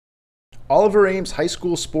Oliver Ames High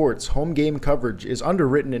School Sports home game coverage is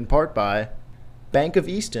underwritten in part by Bank of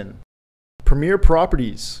Easton, Premier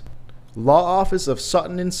Properties, Law Office of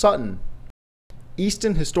Sutton & Sutton,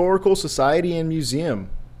 Easton Historical Society and Museum.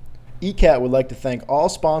 ECAT would like to thank all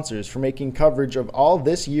sponsors for making coverage of all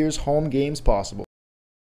this year's home games possible.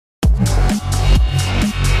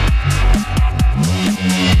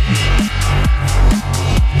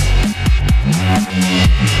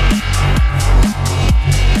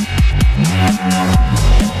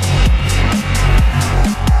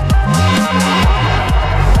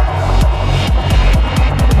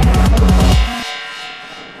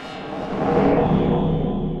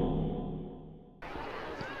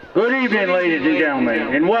 Good evening, ladies and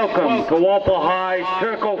gentlemen, and welcome to Walpole High's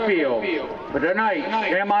Turco Field for tonight's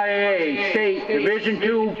MIAA State Division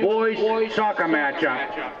II Boys Soccer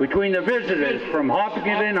matchup between the visitors from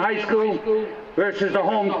Hopkington High School versus the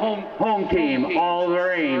home team,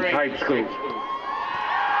 Oliver Ames High School.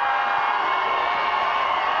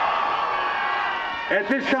 At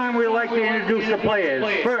this time, we'd like to introduce the players.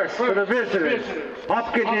 First, for the visitors,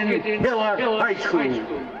 Hopkington Hiller High School.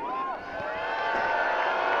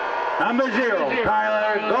 Number 0,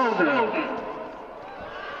 Tyler Golden.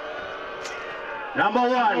 Number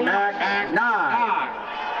 1, Max Nye.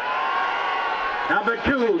 Number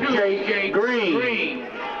 2, Jake Green.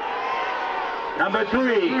 Number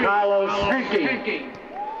 3, Carlos Henke.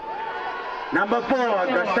 Number 4,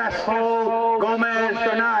 Gustavo Gomez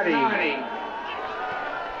Donati.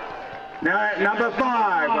 Number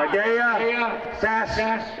 5, Adea Sas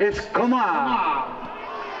Iscoma.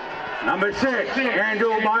 Number 6,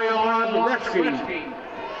 Andrew Biolog-Resky.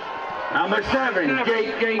 Number 7,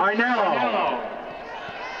 Jake Arnello.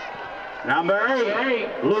 Number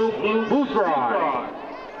 8, Luke Boothrod.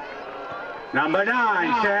 Number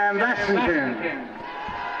 9, Sam Vessington.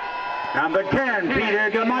 Number 10, Peter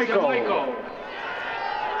DeMichael.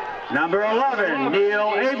 Number 11,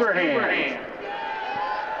 Neil Abraham.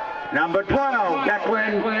 Number 12,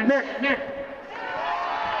 Declan Nick.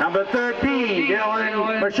 Number 13,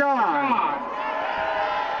 Dylan Bashan.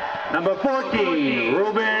 Number 14,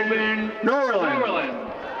 Ruben Norland.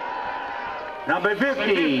 Number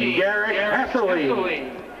 15, Garrett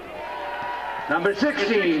Hatherley. Number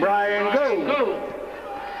 16, Brian Gould.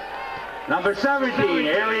 Number 17,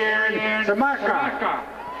 Ariane Samaka.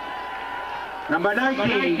 Number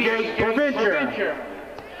 19, Jake Provencher.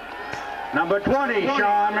 Number 20,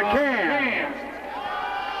 Sean McCann.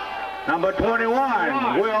 Number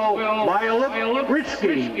 21, Will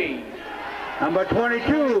Bielitsky. Number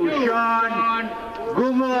 22, Sean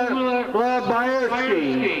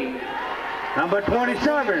Gumla-Bierski. Number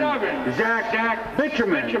 27, Zach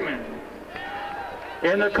Bitcherman.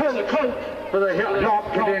 And the coach for the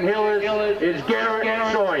Hopkington Hillers is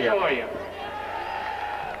Garrett Sawyer.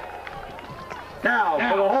 Now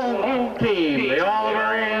for the home team, the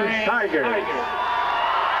Oliver Ames Tigers.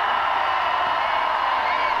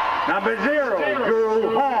 Number 0,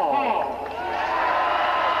 Drew Hall.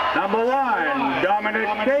 Number 1, Dominic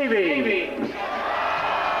Davies.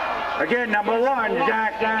 Again, number 1,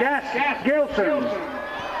 Zach Gilson.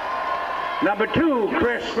 Number 2,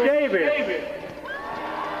 Chris Davis.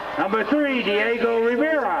 Number 3, Diego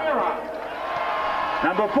Rivera.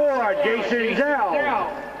 Number 4, Jason Zell.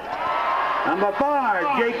 Number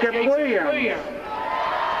 5, Jacob Williams.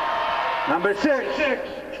 Number 6,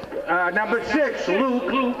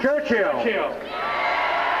 Luke Churchill.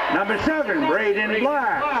 Number 7, Braden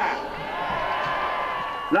Black.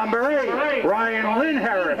 Number 8, Ryan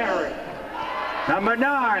Lynn-Harris. Number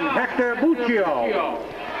 9, Hector Buccio.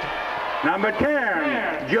 Number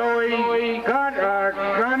 10, Joey Garnet.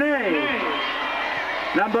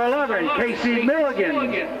 Number 11, Casey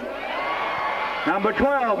Milligan. Number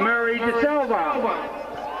 12, Murray DeSalva.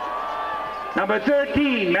 Number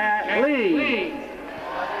 13, Matt Lee.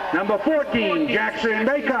 Number 14, Jackson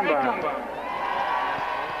Baycumber.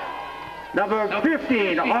 Number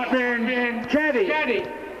 15, Otman Chatty.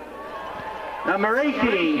 Number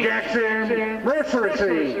 18, Jackson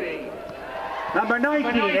Mercersey. Number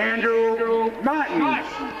 19, Andrew Martins.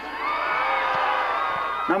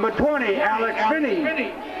 Number 20, Alex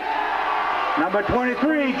Finney. Number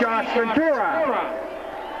 23, Josh Ventura.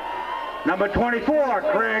 Number 24,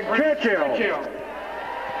 Craig Churchill.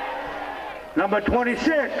 Number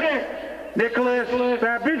 26, Nicholas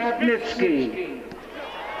Babinitsky.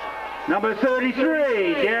 Number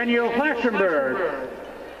 33, Daniel Flashenberg.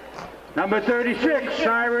 Number 36,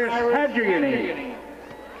 Cyrus Hadriani.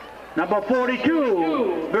 Number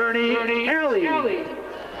 42, Bernie Alley.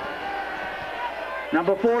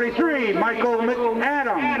 Number 43, Michael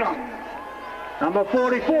McAdams. Number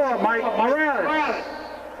 44, Mike Morales.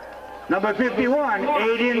 Number 51,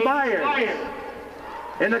 Aiden Byers.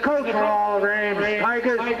 And the coach for all of Ames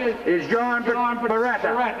Tigers is John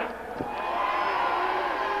Beretta.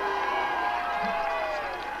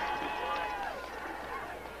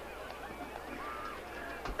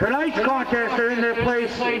 Tonight's contestants are in their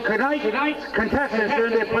place here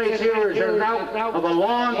as a result of a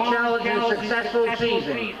long, challenging, successful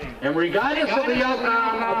season. And regardless of the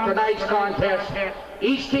outcome of tonight's contest,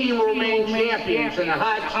 each team will remain champions in the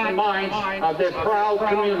hearts and minds of their proud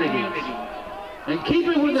communities. In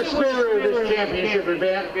keeping with the spirit of this championship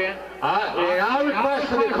event, and our request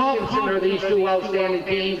for the accomplishment of these two outstanding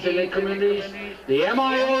teams and their communities, the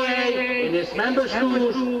MIAA and its member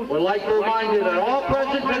schools would like to remind you that all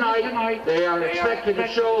present tonight, they are expected to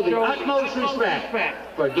show the utmost respect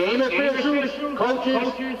for game officials,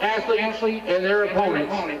 coaches, athletes, and their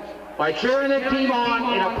opponents by cheering their team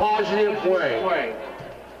on in a positive way.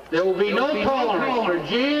 There will be no tolerance for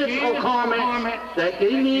jeers or comments that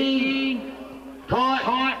demean,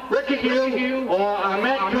 taunt, ridicule, or are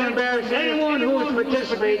meant to embarrass anyone who is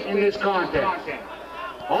participating in this contest.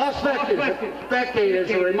 All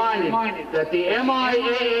spectators are reminded that the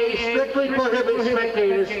MIAA strictly prohibits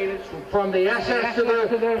spectators from the SS to the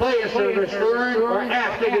player service during or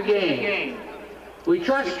after the game. We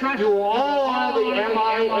trust you will all honor the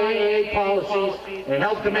MIAA policies and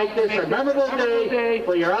help to make this a memorable day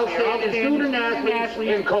for your outstanding student athletes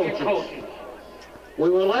and coaches. We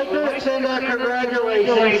would like to extend our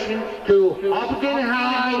congratulations to Hopkington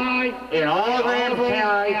High and all of Ramsey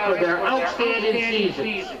High for their outstanding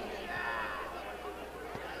seasons.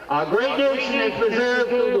 Our great nation is preserved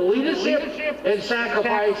through the leadership and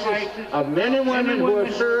sacrifices of men and women who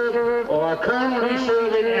have served or are currently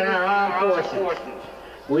serving in our armed forces.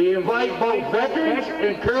 We invite both veterans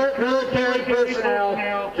and current military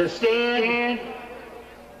personnel to stand.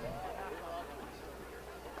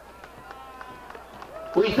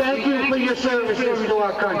 We thank you for your services to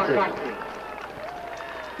our country.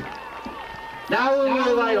 Now we will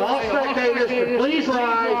invite all spectators to please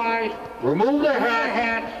rise, remove their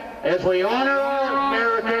hats, as we honor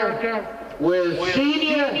our America with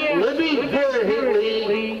Senior Libby Harold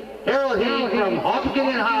from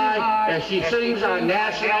Hopkington High as she sings our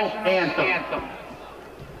national anthem.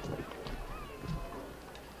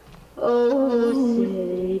 Oh,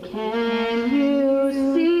 say, can you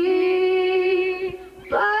see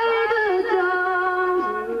by the dawn's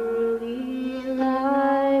early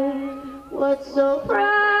light what so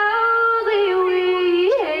proudly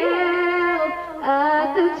we hailed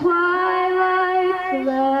at the twilight's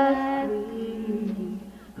last gleaming,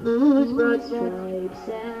 whose broad stripes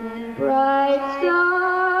and bright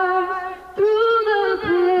stars through the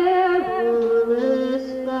perilous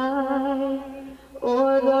fight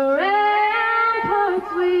o'er the ramparts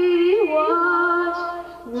we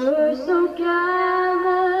watched were so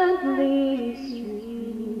gallantly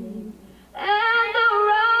streaming, and the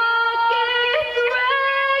rocket's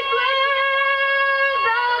red glare, the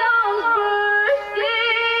bombs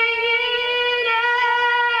bursting in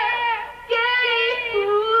air, gave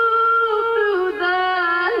proof through the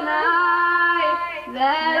night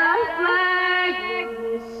that our flag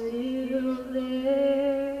was still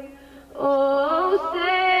there. Oh,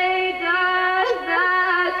 say does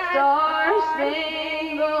that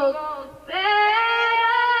star-spangled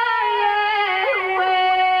banner yet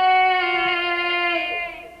wave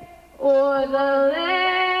o'er the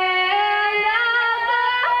land of the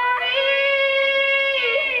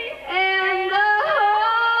free and the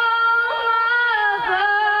home of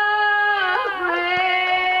the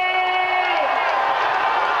brave?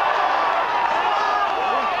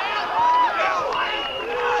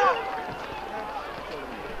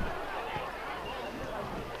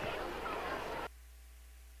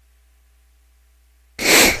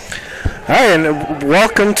 Hi, and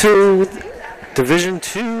welcome to Division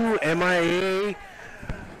II MIA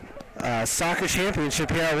Soccer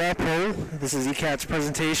Championship here at Walpole. This is ECAT's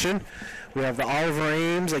presentation. We have the Oliver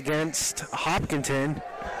Ames against Hopkington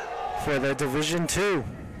for the Division II.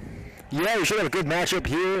 Yeah, we should have a good matchup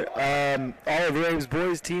here. Oliver Ames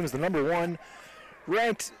boys team is the #1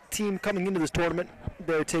 ranked team coming into this tournament.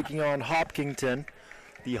 They're taking on Hopkington,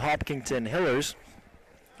 the Hopkington Hillers.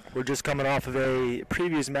 We're just coming off of a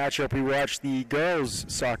previous matchup. We watched the girls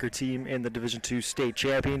soccer team in the Division II state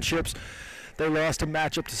championships. They lost a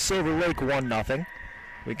matchup to Silver Lake 1-0.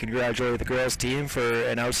 We congratulate the girls team for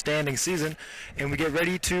an outstanding season, and we get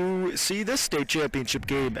ready to see this state championship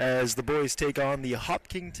game as the boys take on the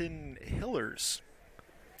Hopkington Hillers.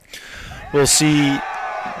 We'll see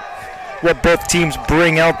what both teams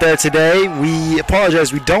bring out there today. We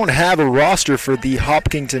apologize, we don't have a roster for the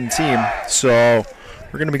Hopkington team, so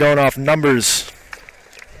We're going to be going off numbers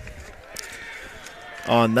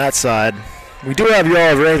on that side. We do have your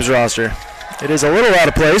Olive Raves roster. It is a little out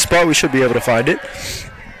of place, but we should be able to find it.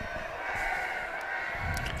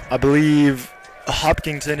 I believe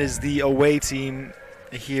Hopkington is the away team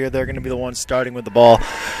here. They're going to be the ones starting with the ball.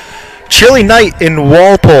 Chilly night in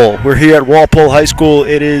Walpole. We're here at Walpole High School.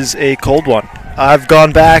 It is a cold one. I've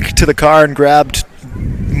gone back to the car and grabbed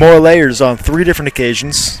more layers on 3 different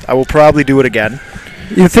occasions. I will probably do it again.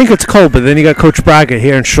 You think it's cold, but then you got Coach Braggett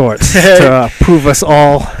here in shorts to prove us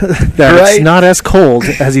all that it's not as cold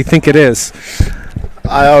as you think it is.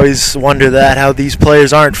 I always wonder that, how these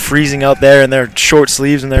players aren't freezing out there in their short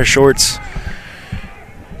sleeves and their shorts.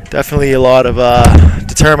 Definitely a lot of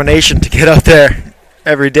determination to get out there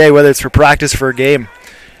every day, whether it's for practice or for a game.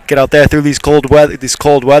 Get out there through these cold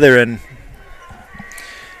weather and,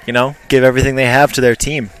 you know, give everything they have to their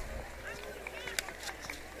team.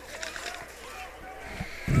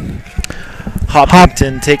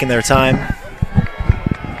 Hopkington taking their time.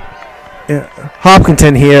 Yeah.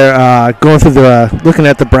 Hopkington here, going through looking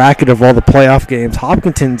at the bracket of all the playoff games.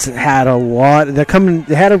 Hopkington's had a lot.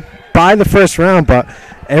 They had to buy the first round, but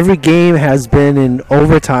every game has been in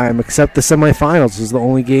overtime except the semifinals. This is the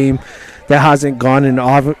only game that hasn't gone in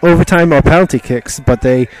overtime or penalty kicks. But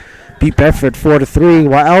they beat Bedford 4-3.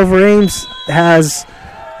 While Olive Ames has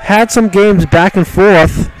had some games back and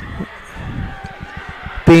forth,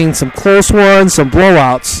 being some close ones, some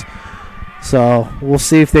blowouts. So we'll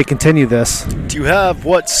see if they continue this. Do you have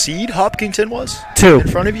what seed Hopkington was? 2. In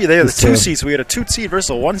front of you? They are the 2 seeds. We had a 2 seed versus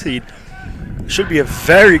a 1 seed. Should be a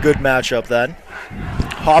very good matchup then.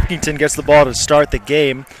 Hopkington gets the ball to start the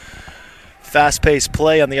game. Fast-paced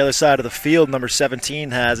play on the other side of the field. Number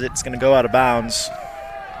 17 has it. It's going to go out of bounds.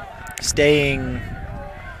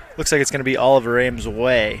 Looks like it's going to be Oliver Ames'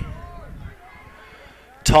 way.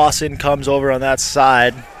 Toss in comes over on that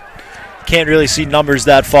side. Can't really see numbers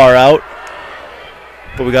that far out.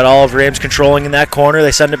 But we got Oliver Ames controlling in that corner.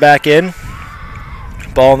 They send it back in.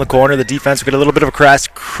 Ball in the corner. The defense will get a little bit of a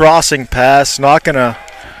crossing pass. Not going to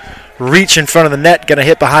reach in front of the net. Going to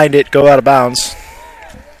hit behind it. Go out of bounds.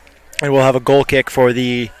 And we'll have a goal kick for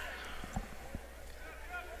the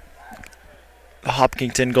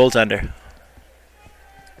Hopkington goaltender.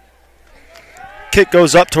 Kick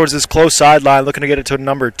goes up towards this close sideline, looking to get it to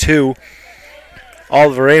number 2.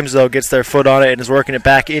 Oliver Ames, though, gets their foot on it and is working it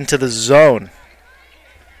back into the zone.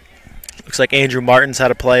 Looks like Andrew Martin's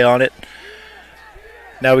had a play on it.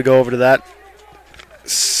 Now we go over to that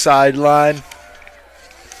sideline,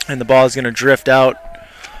 and the ball is going to drift out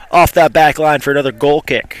off that back line for another goal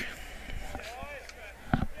kick.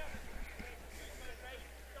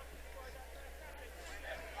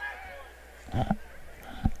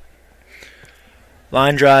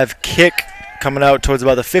 Line drive kick coming out towards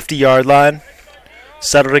about the 50-yard line.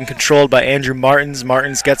 Settled and controlled by Andrew Martins.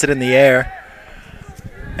 Martins gets it in the air.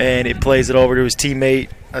 And it plays it over to his teammate.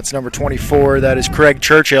 That's number 24. That is Craig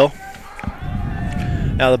Churchill.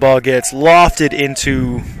 Now the ball gets lofted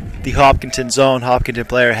into the Hopkington zone. Hopkington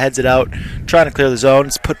player heads it out, trying to clear the zone.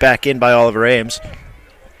 It's put back in by Oliver Ames.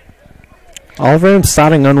 Oliver Ames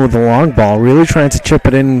starting on with the long ball, really trying to chip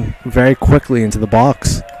it in very quickly into the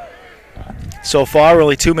box. So far, we're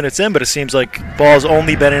only 2 minutes in, but it seems like ball's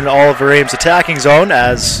only been in Oliver Ames' attacking zone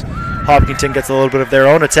as Hopkington gets a little bit of their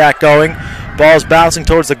own attack going. Ball's bouncing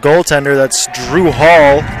towards the goaltender. That's Drew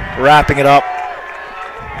Hall wrapping it up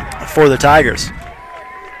for the Tigers.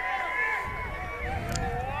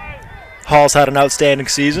 Hall's had an outstanding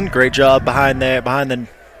season. Great job behind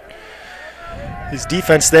his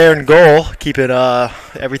defense there in goal, keeping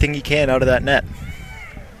everything he can out of that net.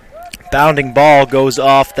 Bounding ball goes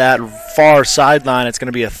off that far sideline. It's going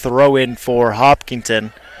to be a throw-in for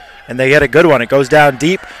Hopkington. And they get a good one. It goes down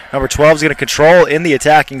deep. Number 12 is going to control in the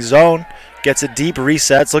attacking zone. Gets it deep,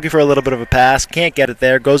 resets, looking for a little bit of a pass. Can't get it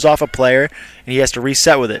there. Goes off a player, and he has to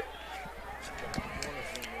reset with it.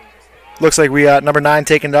 Looks like we got number 9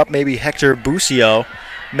 taking it up, maybe Hector Busio,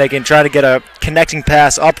 trying to get a connecting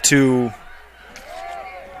pass up to,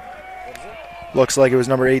 looks like it was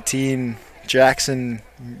number 18, Jackson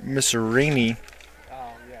Miserini.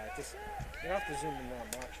 Oh, yeah, you don't have to zoom in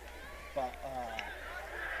that much. But,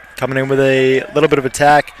 coming in with a little bit of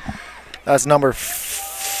attack. That's number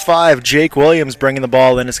 5, Jake Williams, bringing the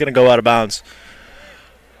ball in. It's going to go out of bounds.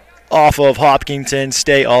 Off of Hopkington,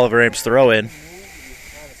 stay Oliver Ames throw in.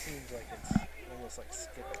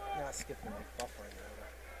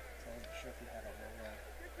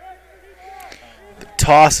 The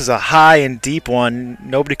toss is a high and deep one.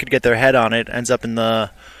 Nobody could get their head on it. Ends up in the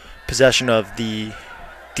possession of the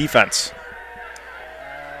defense.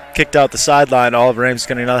 kicked out the sideline. Oliver Ames is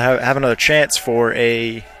going to have another chance for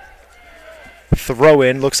a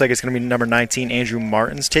throw-in. Looks like it's going to be number 19, Andrew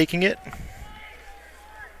Martin's taking it.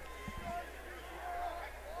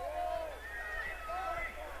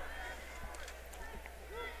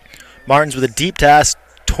 Martin's with a deep pass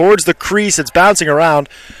towards the crease. It's bouncing around.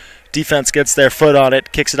 Defense gets their foot on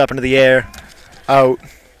it, kicks it up into the air, out,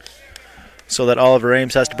 so that Oliver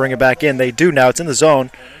Ames has to bring it back in. They do now. It's in the zone.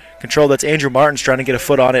 Control, that's Andrew Martin's trying to get a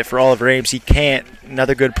foot on it for Oliver Ames. He can't.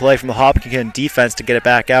 Another good play from the Hopkington defense to get it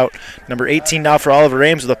back out. Number 18 now for Oliver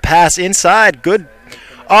Ames with a pass inside. Good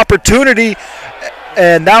opportunity.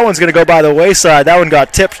 And that one's going to go by the wayside. That one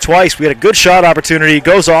got tipped twice. We had a good shot opportunity.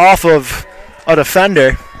 Goes off of a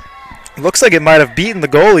defender. Looks like it might have beaten the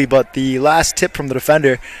goalie, but the last tip from the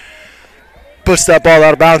defender puts that ball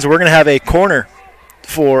out of bounds. We're going to have a corner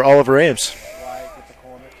for Oliver Ames.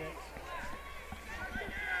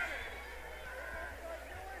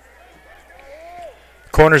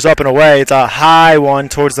 Corner's up and away. It's a high one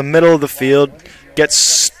towards the middle of the field. Gets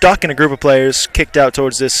stuck in a group of players. Kicked out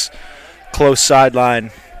towards this close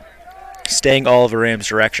sideline. Staying Oliver Ames'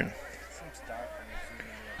 direction.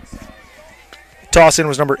 Toss in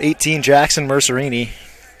was number 18, Jackson Mercerini.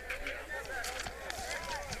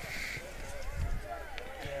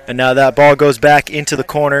 And now that ball goes back into the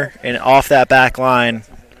corner and off that back line.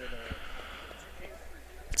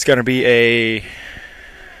 It's going to be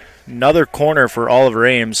another corner for Oliver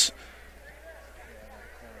Ames.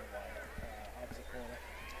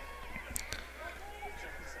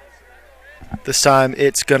 This time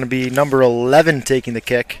it's going to be number 11 taking the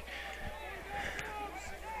kick.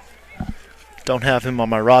 Don't have him on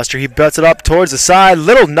my roster. He butts it up towards the side.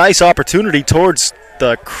 Little nice opportunity towards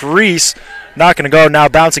the crease. Not going to go now.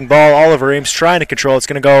 Bouncing ball. Oliver Ames trying to control. It's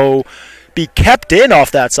going to be kept in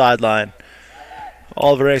off that sideline.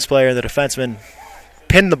 Oliver Ames player, the defenseman,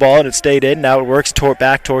 pinned the ball and it stayed in. Now it works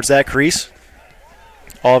back towards that crease.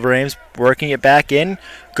 Oliver Ames working it back in.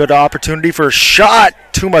 Good opportunity for a shot.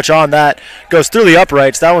 Too much on that. Goes through the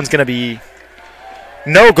uprights. That one's going to be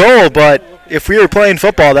no goal, but if we were playing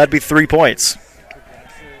football, that'd be 3 points.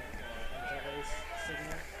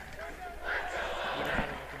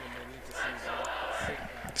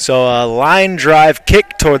 So a line drive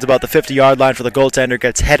kick towards about the 50-yard line for the goaltender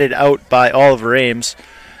gets headed out by Oliver Ames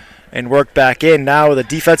and worked back in. Now with a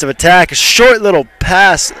defensive attack, a short little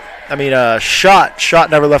pass. Shot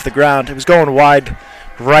never left the ground. It was going wide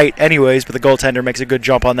right anyways, but the goaltender makes a good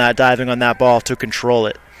jump on that, diving on that ball to control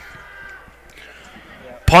it.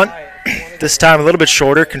 Punt, this time a little bit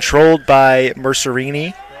shorter, controlled by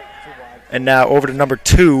Mercerini. And now over to number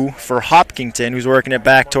 2 for Hopkington, who's working it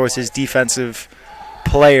back towards his defensive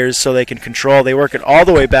players so they can control. They work it all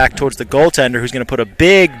the way back towards the goaltender, who's going to put a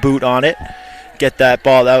big boot on it, get that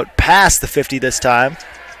ball out past the 50 this time.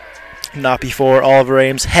 Not before Oliver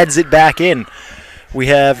Ames heads it back in. We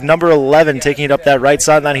have number 11 taking it up that right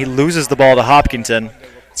sideline. He loses the ball to Hopkington.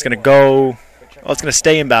 It's going to go, it's going to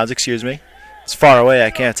stay in bounds, excuse me. It's far away, I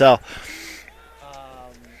can't tell.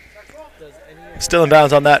 Still in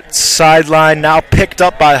bounds on that sideline, now picked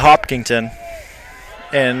up by Hopkington.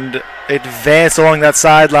 And advanced along that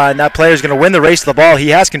sideline. That player's going to win the race to the ball. He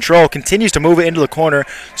has control, continues to move it into the corner,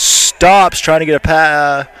 stops trying to get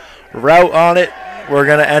a route on it. We're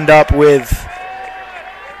going to end up with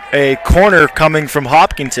a corner coming from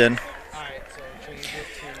Hopkington.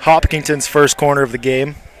 Hopkington's first corner of the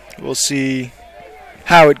game. We'll see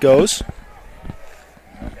how it goes.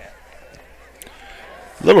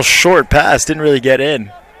 Little short pass, didn't really get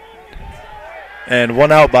in. And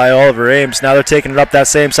one out by Oliver Ames. Now they're taking it up that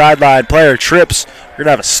same sideline. Player trips. We're going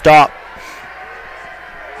to have a stop.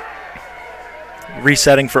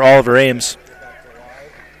 Resetting for Oliver Ames.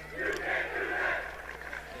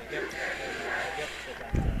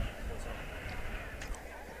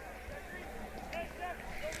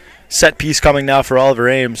 Set piece coming now for Oliver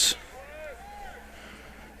Ames.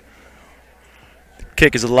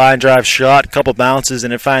 Kick is a line drive shot, couple bounces,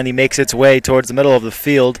 and it finally makes its way towards the middle of the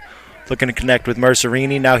field. Looking to connect with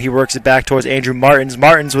Mercerini. Now he works it back towards Andrew Martins.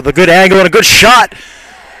 Martins with a good angle and a good shot.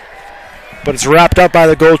 But it's wrapped up by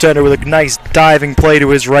the goaltender with a nice diving play to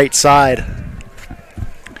his right side.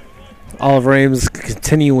 Oliver Ames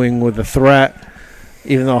continuing with the threat,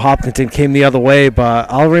 even though Hopkington came the other way. But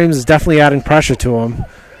Oliver Ames is definitely adding pressure to him.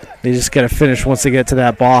 They just got to finish once they get to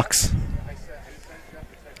that box.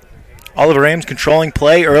 Oliver Ames controlling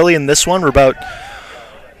play early in this one. We're about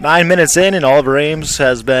 9 minutes in, and Oliver Ames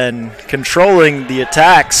has been controlling the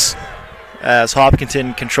attacks as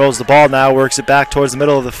Hopkington controls the ball now, works it back towards the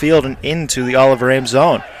middle of the field and into the Oliver Ames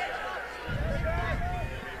zone.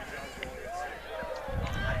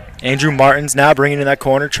 Andrew Martin's now bringing in that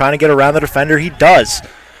corner, trying to get around the defender. He does.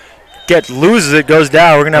 Loses it, goes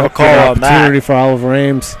down. We're going to have a call on that. Opportunity for Oliver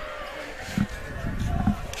Ames.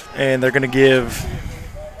 And they're going to give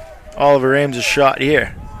Oliver Ames a shot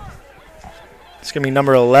here. It's going to be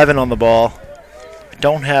number 11 on the ball. I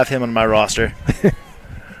don't have him on my roster.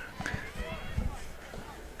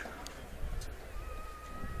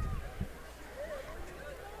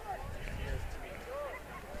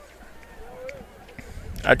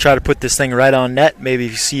 I try to put this thing right on net. Maybe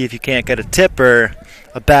see if you can't get a tip or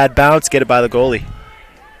a bad bounce, get it by the goalie.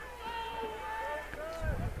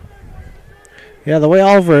 Yeah, the way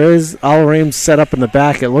Oliver Ames set up in the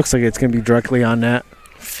back, it looks like it's going to be directly on net.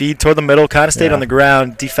 Feed toward the middle, kind of stayed on the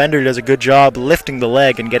ground. Defender does a good job lifting the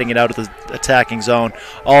leg and getting it out of the attacking zone.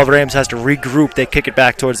 Oliver Ames has to regroup. They kick it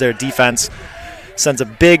back towards their defense. Sends a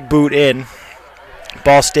big boot in.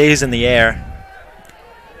 Ball stays in the air.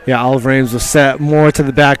 Yeah, Oliver Ames was set more to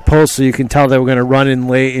the back post, so you can tell they were going to run in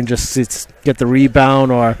late and just get the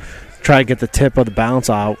rebound or try to get the tip or the bounce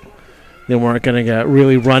out. They weren't going to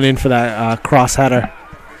really run in for that cross header.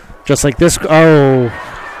 Just like this. Oh,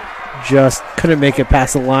 just couldn't make it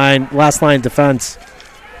past the line. Last line defense.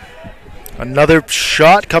 Another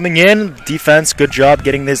shot coming in. Defense, good job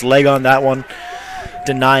getting his leg on that one,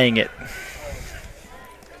 denying it.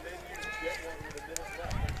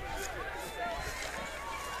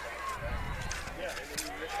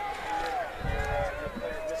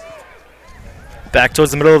 Back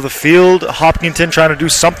towards the middle of the field. Hopkington trying to do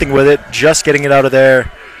something with it, just getting it out of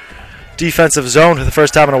their defensive zone for the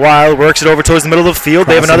first time in a while. Works it over towards the middle of the field.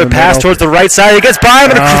 They have another pass towards the right side. He gets by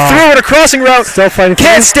him and through in a crossing route. Still fighting.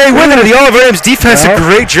 Can't stay with it. The Oliver Ames defense, a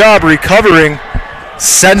great job recovering.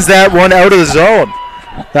 Sends that one out of the zone.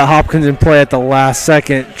 That Hopkington play at the last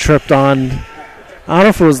second tripped on, I don't know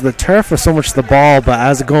if it was the turf or so much the ball, but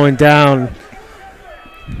as it going down,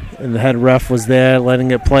 and the head ref was there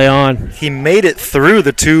letting it play on. He made it through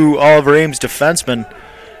the two Oliver Ames defensemen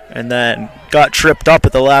and then got tripped up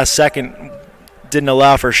at the last second. Didn't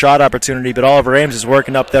allow for a shot opportunity, but Oliver Ames is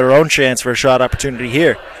working up their own chance for a shot opportunity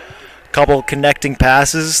here. Couple connecting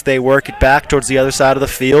passes. They work it back towards the other side of the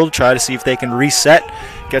field, try to see if they can reset,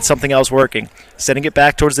 get something else working. Sending it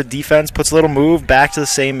back towards the defense, puts a little move back to the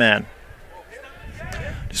same man.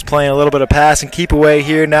 Just playing a little bit of pass and keep away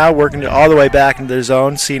here now, working all the way back into their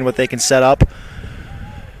zone, seeing what they can set up.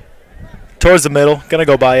 Towards the middle, going to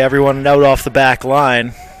go by everyone and out off the back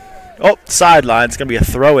line. Oh, sideline. It's going to be a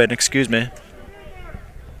throw-in, excuse me.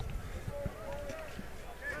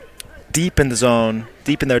 Deep in the zone,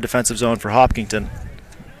 deep in their defensive zone for Hopkington.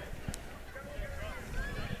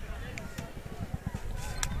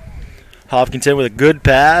 Hopkington with a good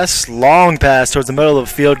pass, long pass towards the middle of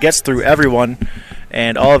the field, gets through everyone.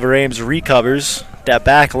 And Oliver Ames recovers. That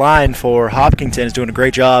back line for Hopkington is doing a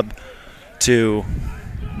great job to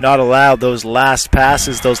not allow those last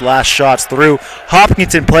passes, those last shots through.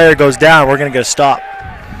 Hopkington player goes down. We're going to get a stop.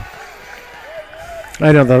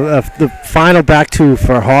 I know the final back two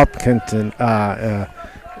for Hopkington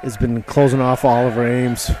has been closing off Oliver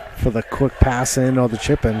Ames for the quick pass in or the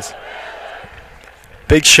chip-ins.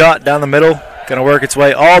 Big shot down the middle. Going to work its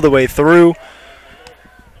way all the way through.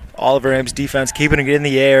 Oliver Ames defense keeping it in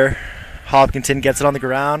the air. Hopkington gets it on the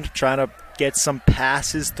ground, trying to get some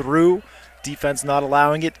passes through. Defense not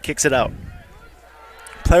allowing it, kicks it out.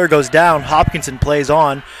 Player goes down. Hopkington plays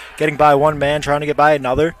on, getting by one man, trying to get by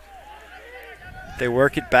another. They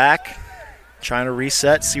work it back, trying to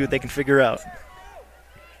reset, see what they can figure out.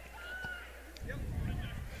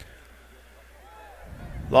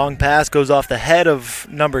 Long pass goes off the head of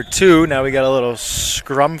number 2. Now we got a little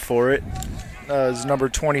scrum for it. Is number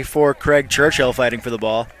 24, Craig Churchill, fighting for the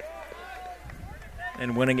ball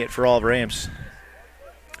and winning it for Oliver Ames.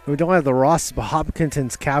 We don't have the Ross, but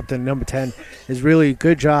Hopkington's captain, number 10, is really a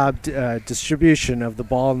good job distribution of the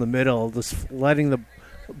ball in the middle, just letting the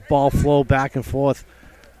ball flow back and forth.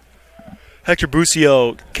 Hector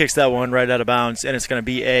Busio kicks that one right out of bounds, and it's going to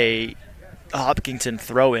be a Hopkington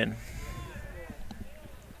throw-in.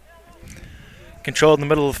 Controlled in the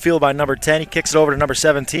middle of the field by number 10. He kicks it over to number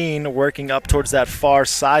 17, working up towards that far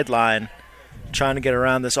sideline. Trying to get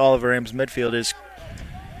around this Oliver Ames midfield. Is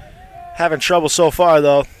having trouble so far,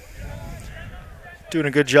 though. Doing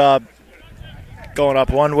a good job going up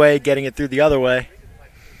one way, getting it through the other way.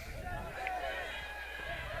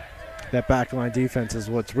 That backline defense is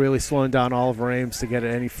what's really slowing down Oliver Ames to get it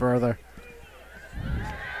any further.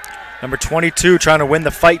 Number 22 trying to win the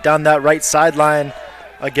fight down that right sideline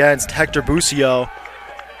against Hector Busio.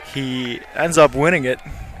 He ends up winning it.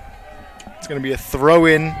 It's going to be a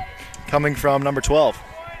throw-in coming from number 12.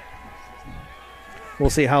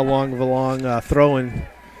 We'll see how long of a throw-in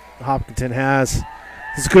Hopkington has.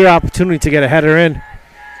 It's a good opportunity to get a header in.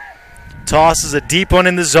 Tosses a deep one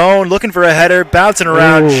in the zone, looking for a header, bouncing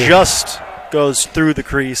around, Ooh. just goes through the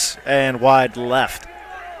crease and wide left.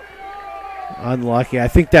 Unlucky. I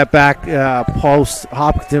think that back post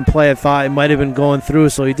Hopkington player thought it might have been going through,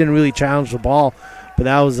 so he didn't really challenge the ball. But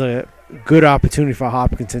that was a good opportunity for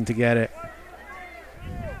Hopkington to get it.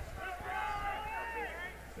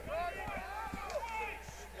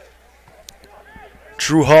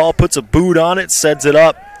 Drew Hall puts a boot on it, sets it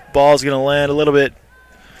up. Ball's going to land a little bit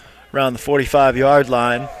around the 45-yard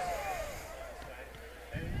line.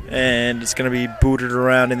 And it's going to be booted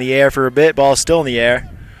around in the air for a bit. Ball's still in the air.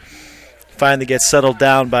 Finally gets settled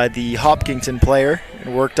down by the Hopkington player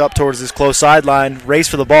and worked up towards this close sideline. Race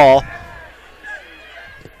for the ball.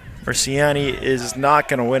 Marciani is not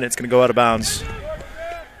going to win it. It's going to go out of bounds.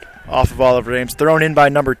 Off of Oliver Ames. Thrown in by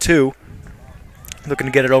number 2. Looking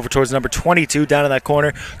to get it over towards number 22 down in that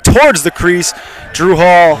corner. Towards the crease. Drew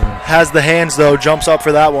Hall has the hands, though. Jumps up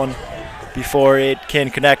for that one before it can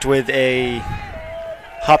connect with a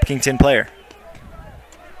Hopkington player.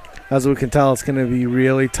 As we can tell, it's going to be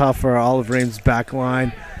really tough for Oliver Ames' back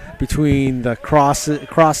line between the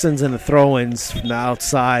cross-ins and the throw-ins from the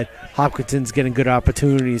outside. Hopkington's getting good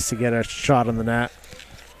opportunities to get a shot on the net.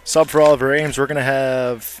 Sub for Oliver Ames, we're going to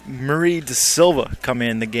have Marie De Silva come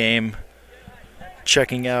in the game,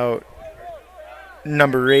 checking out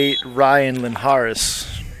number 8, Ryan Linharis.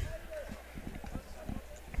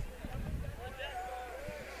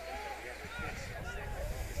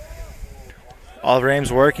 Oliver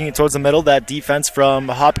Ames working it towards the middle. That defense from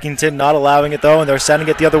Hopkington not allowing it, though, and they're sending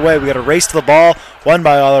it the other way. We got a race to the ball. Won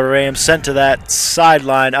by Oliver Ames. Sent to that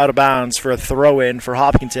sideline out of bounds for a throw-in for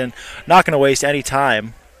Hopkington. Not going to waste any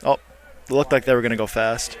time. Oh, it looked like they were going to go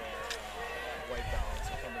fast.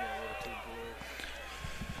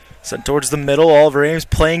 Sent towards the middle. Oliver Ames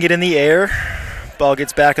playing it in the air. Ball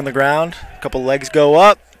gets back on the ground. A couple legs go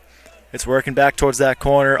up. It's working back towards that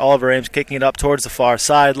corner. Oliver Ames kicking it up towards the far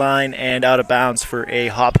sideline and out of bounds for a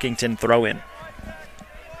Hopkington throw-in.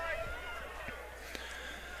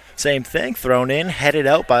 Same thing, thrown in, headed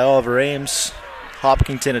out by Oliver Ames.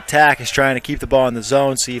 Hopkington attack is trying to keep the ball in the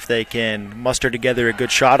zone, see if they can muster together a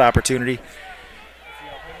good shot opportunity.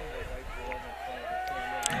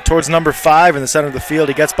 Towards number 5 in the center of the field.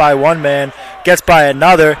 He gets by one man, gets by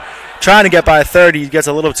another. Trying to get by a third, he gets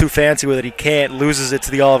a little too fancy with it. He can't, loses it to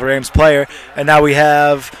the Oliver Ames player. And now we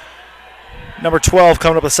have number 12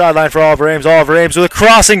 coming up the sideline for Oliver Ames. Oliver Ames with a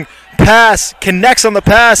crossing pass, connects on the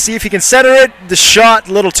pass, see if he can center it. The shot,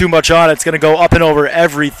 a little too much on it. It's going to go up and over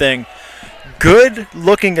everything. Good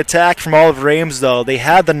looking attack from Oliver Ames, though. They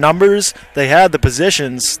had the numbers, they had the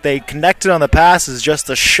positions, they connected on the passes, just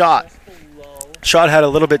a shot. Shot had a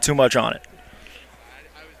little bit too much on it.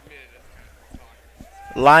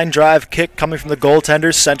 Line drive kick coming from the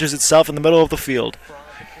goaltender, centers itself in the middle of the field.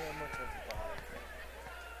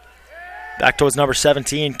 Back towards number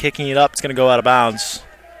 17, kicking it up. It's going to go out of bounds.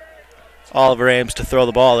 Oliver Ames to throw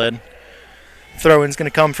the ball in. Throw-in's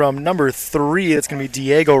going to come from number 3. It's going to be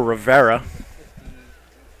Diego Rivera.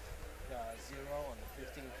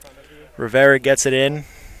 Rivera gets it in,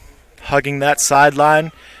 hugging that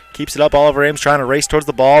sideline. Keeps it up. Oliver Ames trying to race towards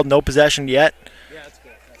the ball. No possession yet.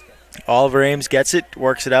 Oliver Ames gets it,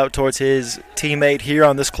 works it out towards his teammate here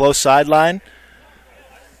on this close sideline.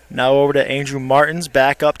 Now over to Andrew Martins,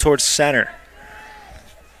 back up towards center.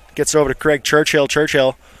 Gets it over to Craig Churchill.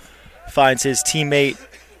 Churchill finds his teammate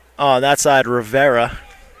on that side, Rivera.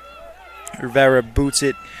 Rivera boots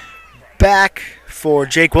it back for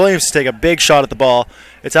Jake Williams to take a big shot at the ball.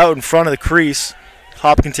 It's out in front of the crease.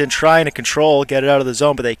 Hopkington trying to control, get it out of the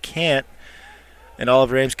zone, but they can't. And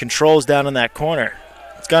Oliver Ames controls down in that corner.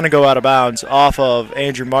 It's going to go out of bounds off of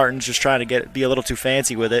Andrew Martins, just trying to be a little too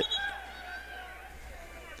fancy with it.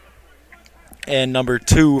 And number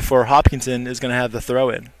 2 for Hopkington is going to have the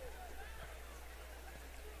throw-in.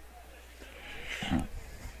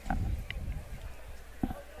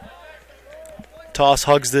 Toss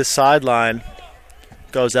hugs this sideline.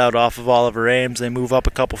 Goes out off of Oliver Ames. They move up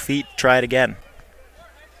a couple feet, try it again.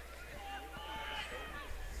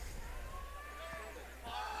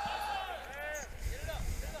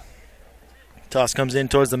 Toss comes in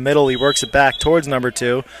towards the middle. He works it back towards number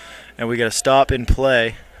 2. And we get a stop in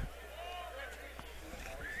play.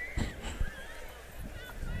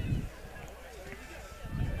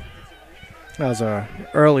 That was an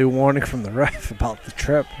early warning from the ref about the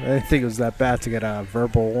trip. I didn't think it was that bad to get a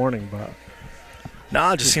verbal warning, but...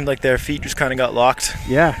 Nah, it just seemed like their feet just kind of got locked.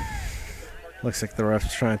 Yeah. Looks like the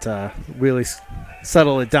ref's trying to really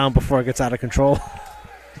settle it down before it gets out of control.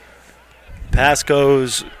 Pass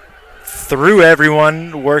goes through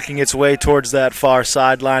everyone, working its way towards that far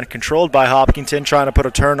sideline, controlled by Hopkington, trying to put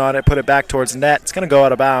a turn on it, put it back towards net. It's going to go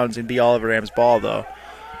out of bounds and be Oliver Ram's ball, though.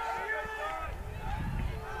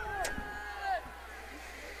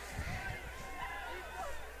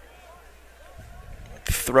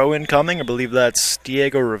 Throw in coming. I believe that's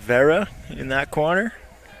Diego Rivera in that corner.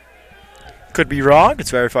 Could be wrong.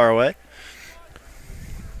 It's very far away.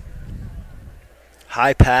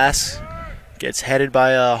 High pass. Gets headed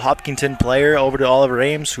by a Hopkington player over to Oliver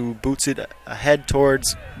Ames, who boots it ahead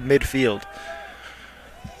towards midfield.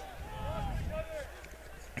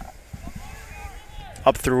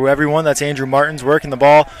 Up through everyone. That's Andrew Martins working the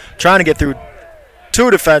ball. Trying to get through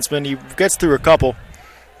two defensemen. He gets through a couple.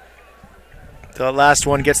 The last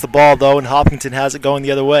one gets the ball, though, and Hopkington has it going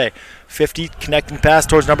the other way. 50 connecting pass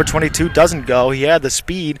towards number 22 doesn't go. He had the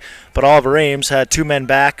speed, but Oliver Ames had two men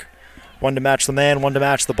back. One to match the man, one to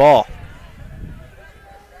match the ball.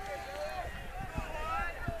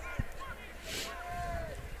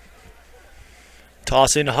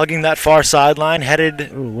 Toss in, hugging that far sideline,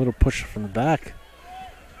 headed Ooh, a little push from the back.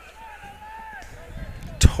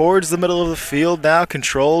 Towards the middle of the field now,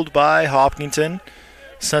 controlled by Hopkington.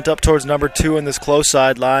 Sent up towards number 2 in this close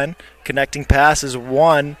sideline. Connecting pass is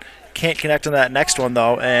 1. Can't connect on that next one,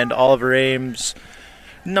 though, and Oliver Ames,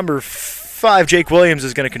 number 5, Jake Williams,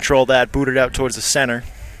 is going to control that, booted out towards the center.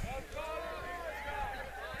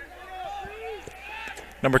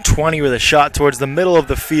 Number 20 with a shot towards the middle of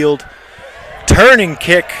the field. Turning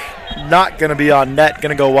kick, not going to be on net,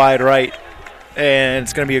 going to go wide right, and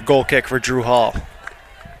it's going to be a goal kick for Drew Hall.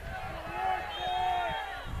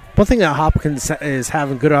 One thing that Hopkins is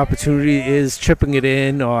having good opportunity is chipping it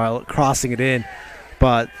in or crossing it in,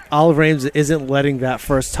 but Oliver Ames isn't letting that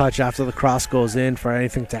first touch after the cross goes in for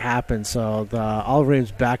anything to happen. So the Oliver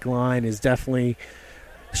Ames back line is definitely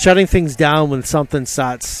shutting things down when something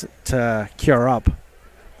starts to cure up.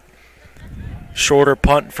 Shorter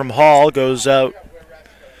punt from Hall goes out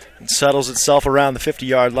and settles itself around the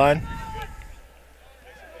 50-yard line.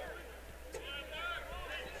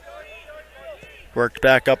 Worked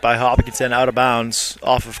back up by Hopkington, out of bounds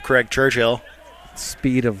off of Craig Churchill.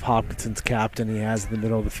 Speed of Hopkinton's captain, he has in the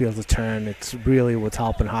middle of the field to turn. It's really what's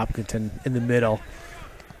helping Hopkinton in the middle.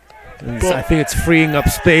 I think it's freeing up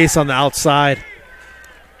space on the outside.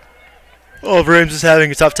 Oliver Ames is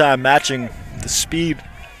having a tough time matching the speed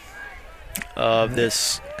of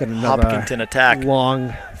this Hopkington attack.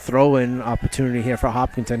 Long throw-in opportunity here for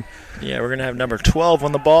Hopkington. Yeah, we're going to have number 12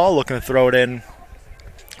 on the ball, looking to throw it in.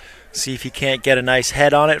 See if he can't get a nice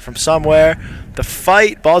head on it from somewhere. The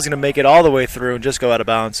fight, ball's going to make it all the way through and just go out of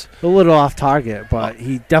bounds. A little off target, but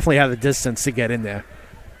he definitely had the distance to get in there.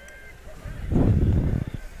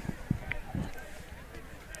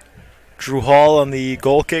 Drew Hall on the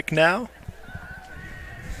goal kick now.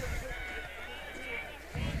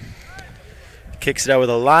 Kicks it out with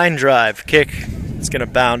a line drive kick. It's going to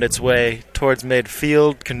bound its way towards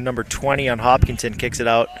midfield. Number 20 on Hopkington kicks it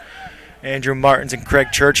out. Andrew Martins and Craig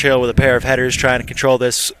Churchill with a pair of headers trying to control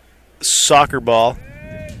this soccer ball.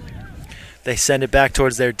 They send it back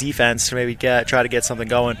towards their defense to maybe try to get something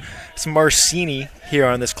going. It's Marcini here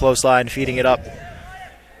on this close line, feeding it up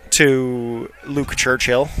to Luke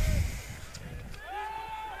Churchill.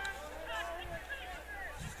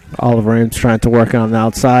 Oliver Ames trying to work on the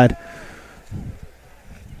outside.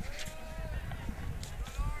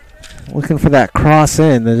 Looking for that cross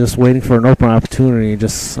in. They're just waiting for an open opportunity.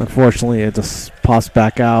 Just unfortunately, it just pops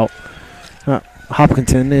back out.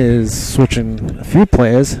 Hopkington is switching a few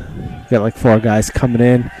players. Got like 4 guys coming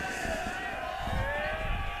in.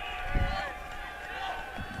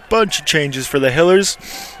 Bunch of changes for the Hillers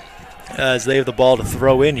as they have the ball to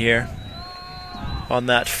throw in here on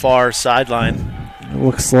that far sideline. It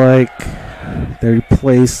looks like they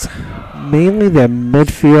replaced mainly the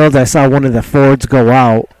midfield. I saw one of the forwards go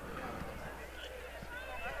out.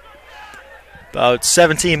 About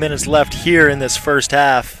 17 minutes left here in this first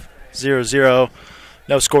half. 0-0.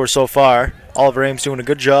 No score so far. Oliver Ames doing a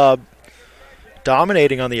good job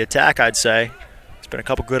dominating on the attack, I'd say. There's been a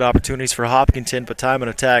couple good opportunities for Hopkington, but time on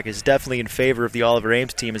attack is definitely in favor of the Oliver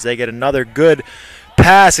Ames team as they get another good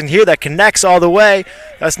pass in here that connects all the way.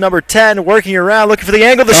 That's number 10 working around, looking for the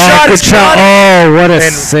angle. The shot is shot. Oh, what a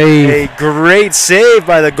save. A great save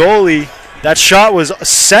by the goalie. That shot was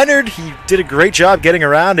centered. He did a great job getting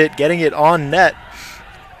around it, getting it on net.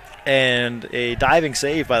 And a diving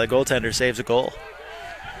save by the goaltender saves a goal.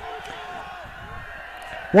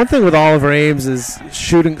 One thing with Oliver Ames is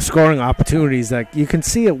scoring opportunities. Like you can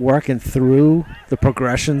see it working through the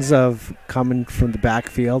progressions of coming from the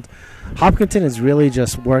backfield. Hopkington is really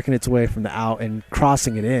just working its way from the out and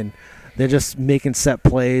crossing it in. they're just making set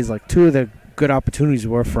plays. Like, two of the good opportunities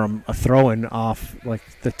were from a throw-in off like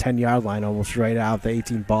the 10-yard line, almost right out the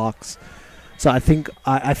 18 box. So I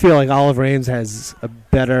feel like Oliver Ames has a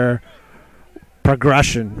better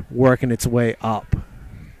progression working its way up.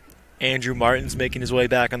 Andrew Martin's making his way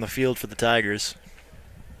back on the field for the Tigers.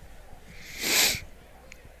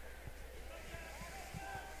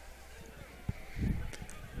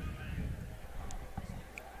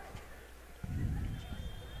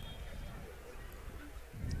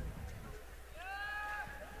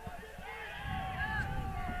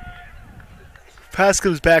 Pass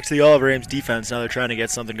comes back to the Oliver Ames defense. Now they're trying to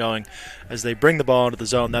get something going as they bring the ball into the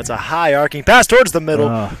zone. That's a high arcing pass towards the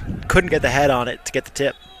middle. Couldn't get the head on it to get the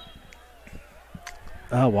tip.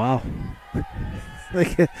 Oh, wow.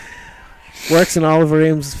 Like, it works in Oliver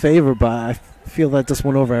Ames' favor, but I feel that just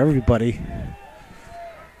went over everybody.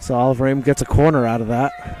 So Oliver Ames gets a corner out of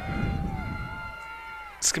that.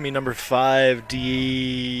 It's going to be number 5,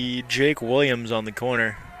 Jake Williams on the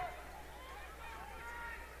corner.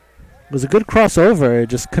 It was a good crossover. It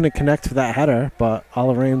just couldn't connect to that header, but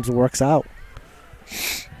Oliver Ames works out.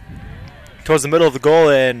 Towards the middle of the goal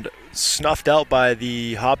and snuffed out by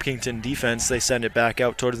the Hopkington defense. They send it back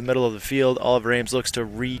out towards the middle of the field. Oliver Ames looks to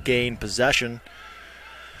regain possession.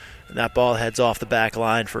 And that ball heads off the back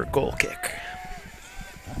line for a goal kick.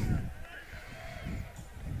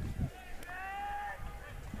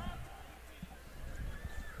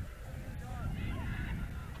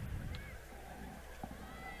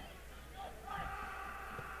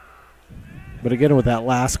 But again, with that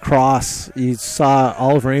last cross, you saw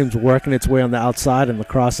Oliver Ames working its way on the outside, and the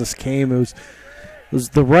crosses came. It was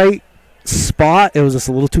the right spot. It was just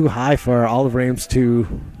a little too high for Oliver Ames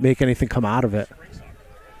to make anything come out of it.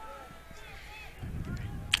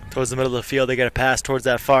 Towards the middle of the field, they get a pass towards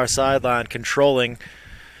that far sideline, controlling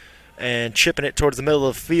and chipping it towards the middle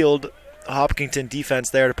of the field. Hopkington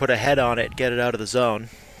defense there to put a head on it, get it out of the zone.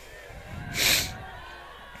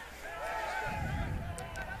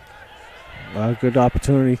 Good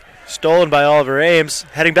opportunity. Stolen by Oliver Ames.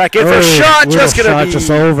 Heading back in for a shot. Just going to be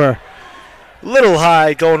just over. Little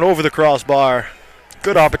high going over the crossbar.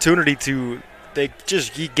 Good opportunity to.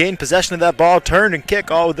 He gained possession of that ball, turned and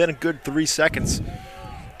kick all within a good 3 seconds.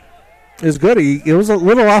 It was good. It was a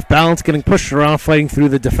little off balance, getting pushed around, fighting through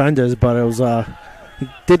the defenders, but it was. He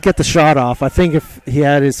did get the shot off. I think if he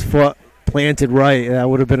had his foot planted right, that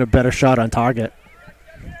would have been a better shot on target.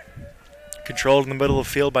 Controlled in the middle of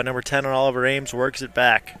the field by number 10 on Oliver Ames. Works it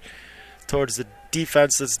back towards the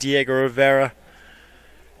defense. That's Diego Rivera.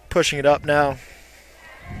 Pushing it up now.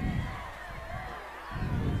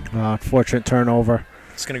 Unfortunate turnover.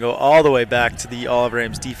 It's going to go all the way back to the Oliver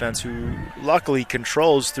Ames defense, who luckily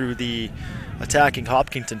controls through the attacking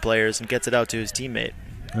Hopkington players and gets it out to his teammate.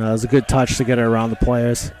 It was a good touch to get it around the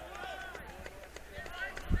players.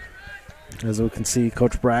 As we can see,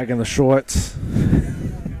 Coach Bragg in the shorts.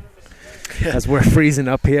 As we're freezing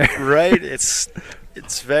up here. Right? It's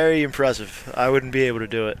very impressive. I wouldn't be able to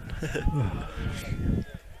do it.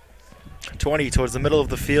 20 towards the middle of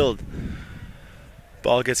the field.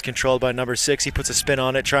 Ball gets controlled by number 6. He puts a spin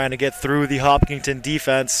on it, trying to get through the Hopkington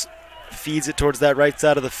defense. Feeds it towards that right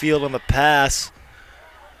side of the field on the pass.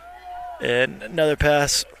 And another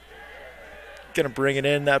pass. Going to bring it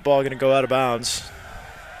in. That ball going to go out of bounds.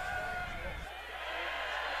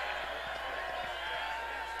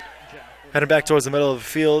 Heading back towards the middle of the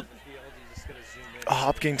field.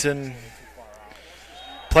 Hopkington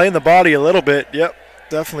playing the body a little bit. Yep,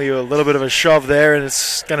 definitely a little bit of a shove there, and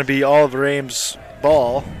it's going to be Oliver Ames'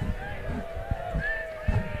 ball.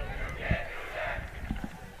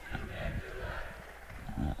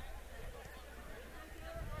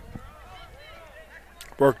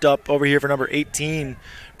 Worked up over here for number 18,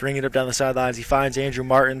 bringing it up down the sidelines. He finds Andrew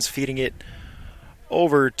Martins, feeding it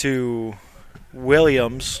over to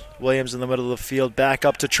Williams. Williams in the middle of the field, back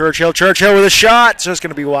up to Churchill. Churchill with a shot. It's just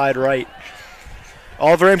going to be wide right.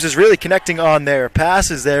 Oliver Ames is really connecting on their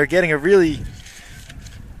passes there, getting a really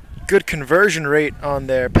good conversion rate on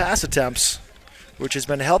their pass attempts, which has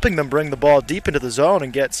been helping them bring the ball deep into the zone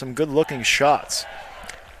and get some good-looking shots.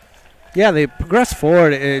 Yeah, they progress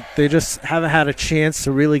forward. They just haven't had a chance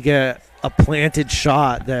to really get a planted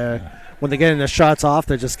shot. When they're getting the shots off,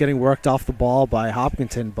 they're just getting worked off the ball by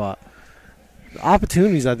Hopkington, but the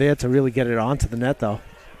opportunities are there to really get it onto the net, though.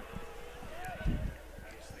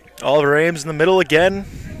 Oliver Ames in the middle again,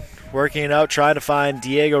 working it out, trying to find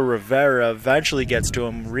Diego Rivera. Eventually gets to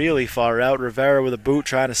him really far out. Rivera with a boot,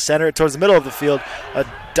 trying to center it towards the middle of the field. A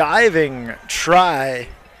diving try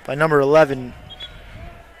by number 11.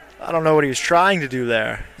 I don't know what he was trying to do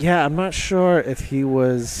there. Yeah, I'm not sure if he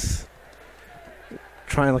was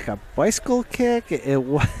trying like a bicycle kick. It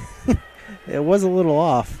was it was a little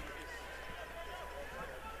off.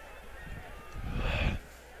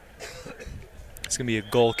 It's going to be a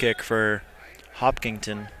goal kick for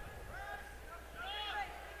Hopkington.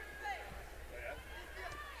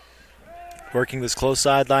 Working this close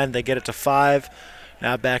sideline, they get it to 5.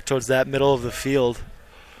 Now back towards that middle of the field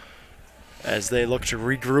as they look to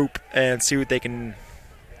regroup and see what they can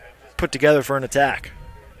put together for an attack.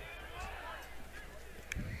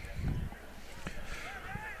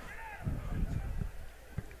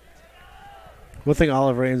 One thing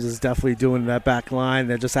Oliver Ames is definitely doing in that back line,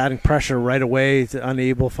 they're just adding pressure right away,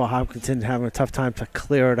 unable for Hopkinton, having a tough time to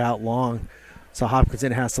clear it out long. So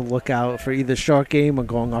Hopkinton has to look out for either short game or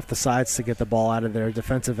going off the sides to get the ball out of their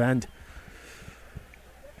defensive end.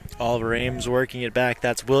 Oliver Ames working it back.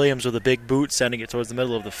 That's Williams with a big boot, sending it towards the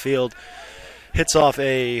middle of the field. Hits off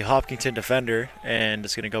a Hopkington defender, and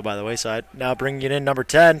it's going to go by the wayside. Now bringing it in, number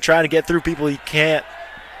 10, trying to get through people he can't.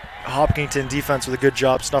 Hopkington defense with a good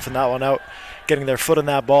job snuffing that one out, getting their foot on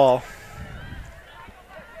that ball.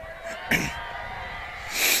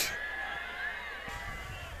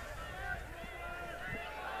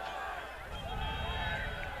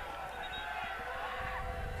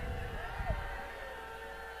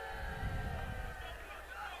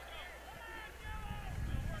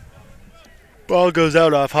 Ball goes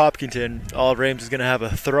out off Hopkington. Oliver Ames is going to have a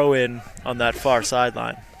throw-in on that far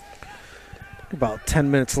sideline. About 10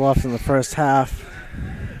 minutes left in the first half.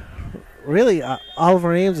 Really,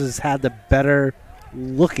 Oliver Ames has had the better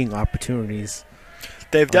looking opportunities.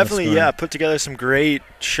 They've definitely, put together some great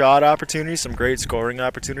shot opportunities, some great scoring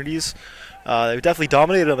opportunities. They've definitely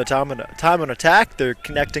dominated on the time on attack. They're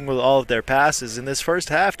connecting with all of their passes. In this first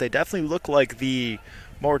half, they definitely look like the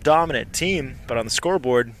more dominant team, but on the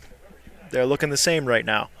scoreboard, they're looking the same right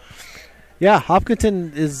now. Yeah,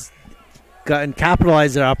 Hopkinton is gotten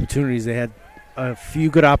capitalized their opportunities. They had a few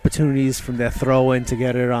good opportunities from their throw-in to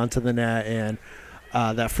get it onto the net, and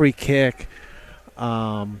that free kick.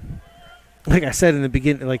 Like I said in the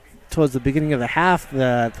beginning, like towards the beginning of the half,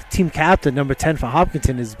 the team captain, number 10 for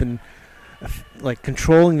Hopkinton, has been like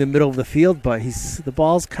controlling the middle of the field, but the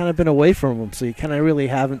ball's kind of been away from him, so you kind of really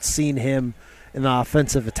haven't seen him in the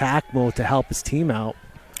offensive attack mode to help his team out.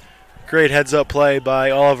 Great heads-up play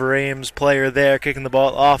by Oliver Ames, player there, kicking the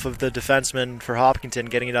ball off of the defenseman for Hopkinton,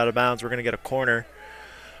 getting it out of bounds. We're going to get a corner.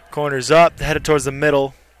 Corner's up, headed towards the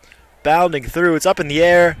middle, bounding through. It's up in the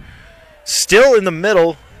air, still in the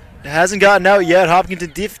middle. It hasn't gotten out yet.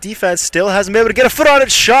 Hopkinton defense still hasn't been able to get a foot on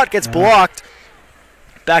it. Shot gets blocked.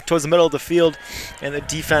 Back towards the middle of the field, and the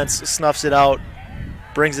defense snuffs it out,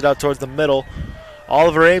 brings it out towards the middle.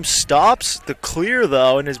 Oliver Ames stops the clear,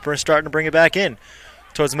 though, and is starting to bring it back in.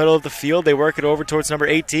 Towards the middle of the field, they work it over towards number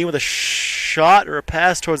 18 with a shot or a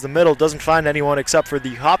pass towards the middle. Doesn't find anyone except for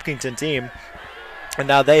the Hopkinton team. And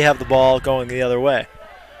now they have the ball going the other way.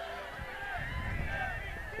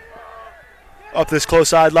 Up this close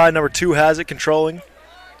sideline, number 2 has it, controlling.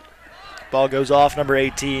 Ball goes off number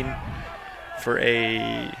 18 for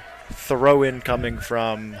a throw-in coming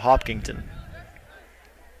from Hopkington.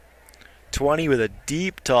 20 with a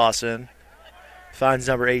deep toss in. Finds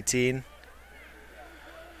number 18.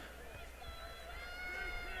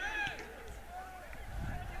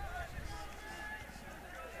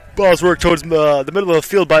 Ball's worked towards the middle of the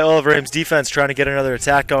field by Oliver Ames defense, trying to get another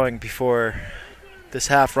attack going before this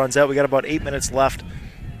half runs out. We got about 8 minutes left.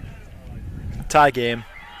 Tie game.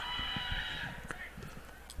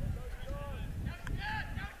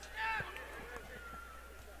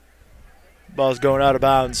 Ball's going out of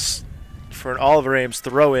bounds for an Oliver Ames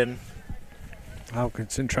throw-in.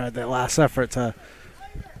 Hopkinton tried that last effort to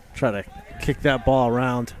try to kick that ball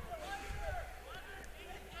around.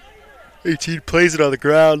 18 plays it on the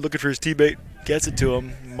ground, looking for his teammate, gets it to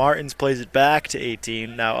him. Martins plays it back to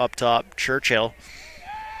 18. Now up top, Churchill.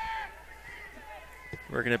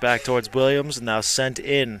 Working it back towards Williams, and now sent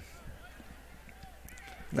in.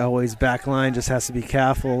 Always back line, just has to be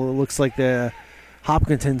careful. It looks like the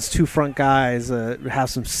Hopkinton's 2 front guys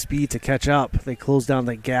have some speed to catch up. They close down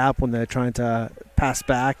the gap when they're trying to pass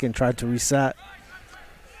back and try to reset.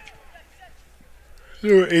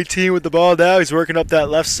 18 with the ball now. He's working up that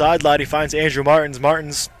left sideline. He finds Andrew Martins.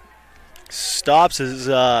 Martins stops his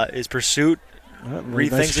pursuit,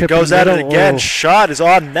 rethinks it, goes at it again. Shot is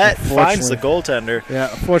on net, finds the goaltender. Yeah,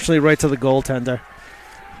 unfortunately right to the goaltender.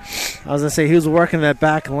 I was going to say, he was working that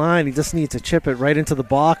back line. He just needs to chip it right into the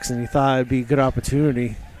box, and he thought it would be a good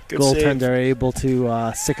opportunity. Good goaltender save. Able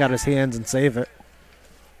to stick out his hands and save it.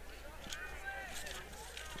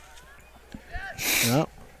 Yep.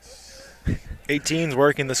 18's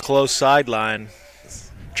working this close sideline.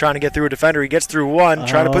 trying to get through a defender. He gets through one,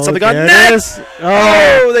 trying to put something on there net. it is.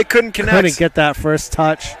 Oh, they couldn't connect. Couldn't get that first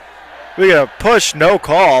touch. We got a push, no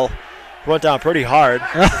call. Went down pretty hard.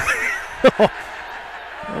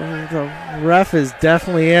 The ref is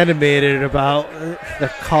definitely animated about the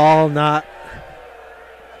call not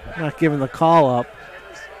giving the call up.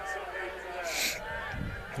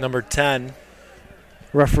 Number 10.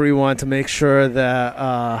 Referee wanted to make sure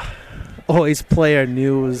that his player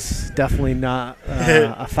knew it was definitely not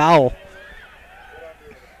a foul.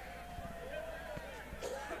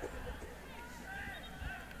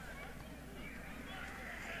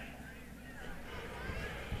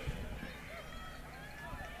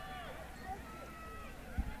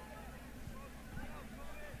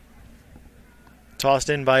 Tossed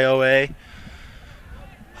in by OA.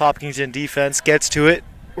 Hopkington defense gets to it,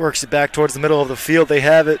 works it back towards the middle of the field. They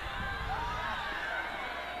have it.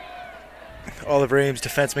 Oliver Ames,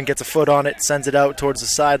 defenseman, gets a foot on it, sends it out towards the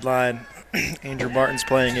sideline. Andrew Martin's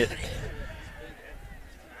playing it.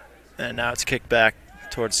 And now it's kicked back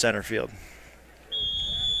towards center field.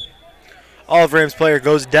 Oliver Ames player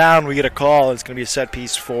goes down. We get a call. It's going to be a set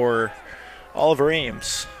piece for Oliver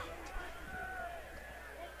Ames.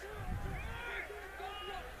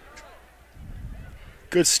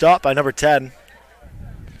 Good stop by number 10.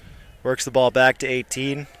 Works the ball back to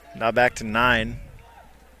 18. Now back to 9.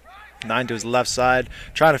 9 to his left side.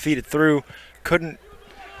 Trying to feed it through. Couldn't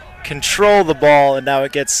control the ball, and now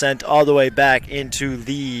it gets sent all the way back into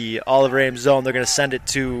the Oliver Ames zone. They're going to send it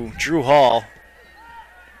to Drew Hall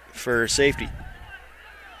for safety.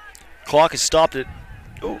 Clock has stopped it.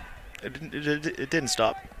 Oh, it didn't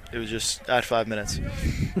stop. It was just at 5 minutes.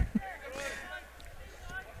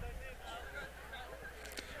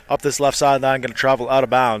 Up this left sideline, going to travel out of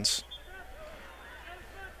bounds.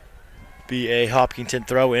 Be a Hopkington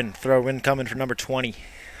throw-in. Throw-in coming for number 20.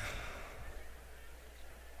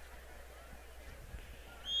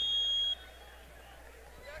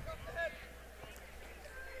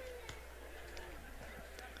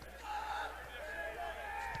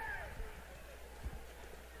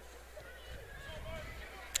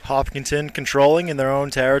 Hopkington controlling in their own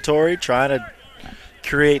territory, trying to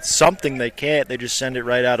create something. They can't. They just send it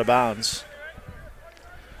right out of bounds.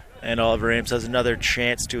 And Oliver Ames has another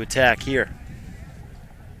chance to attack here.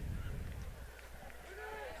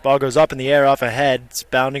 Ball goes up in the air off a head. It's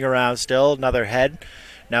bounding around still. Another head.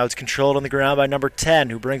 Now it's controlled on the ground by number 10,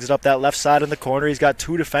 who brings it up that left side in the corner. He's got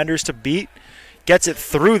 2 defenders to beat. Gets it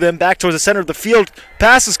through them back towards the center of the field.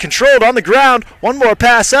 Pass is controlled on the ground. One more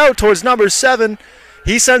pass out towards number 7.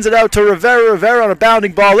 He sends it out to Rivera. Rivera on a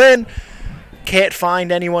bounding ball in. Can't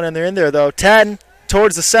find anyone in there though. 10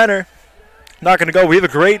 towards the center. Not going to go. We have a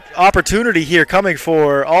great opportunity here coming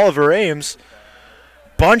for Oliver Ames.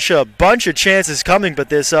 Bunch of chances coming, but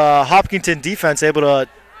this Hopkington defense able to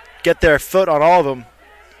get their foot on all of them.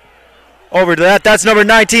 Over to that. That's number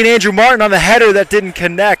 19, Andrew Martin, on the header that didn't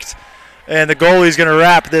connect. And the goalie's going to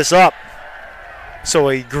wrap this up. So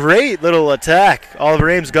a great little attack. Oliver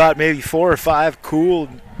Ames got maybe 4 or 5 cool,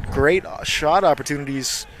 great shot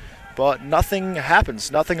opportunities, but nothing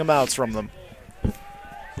happens. Nothing amounts from them.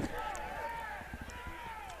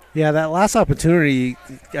 Yeah, that last opportunity,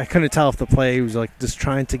 I couldn't tell if the play was like just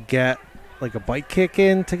trying to get like a bite kick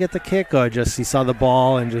in to get the kick, or just he saw the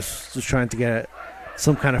ball and just was trying to get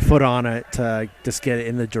some kind of foot on it to just get it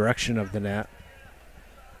in the direction of the net.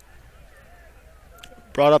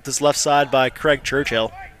 Brought up this left side by Craig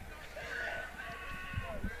Churchill.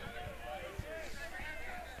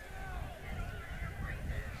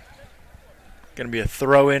 Going to be a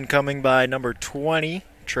throw-in coming by number 20.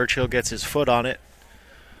 Churchill gets his foot on it.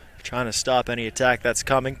 Trying to stop any attack that's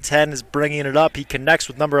coming. 10 is bringing it up. He connects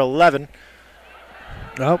with number 11.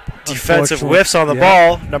 Nope. Defensive whiffs on the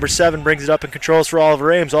ball. Number 7 brings it up and controls for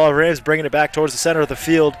Oliver Ames. Oliver Ames bringing it back towards the center of the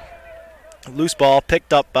field. Loose ball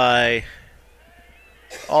picked up by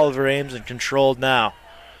Oliver Ames and controlled now.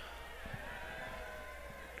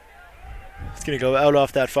 It's going to go out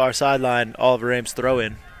off that far sideline. Oliver Ames throw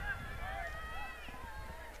in.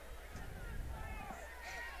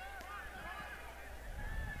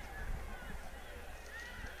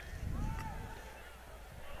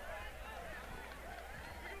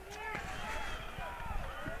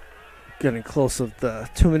 Getting close to the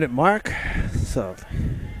 2-minute mark. So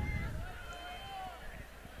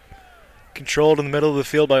controlled in the middle of the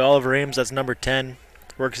field by Oliver Ames. That's number 10.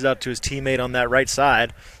 Works it out to his teammate on that right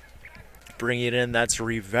side. Bringing it in, that's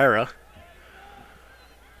Rivera.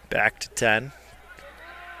 Back to 10.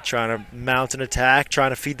 Trying to mount an attack.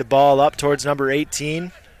 Trying to feed the ball up towards number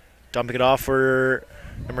 18. Dumping it off for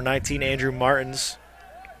number 19, Andrew Martins.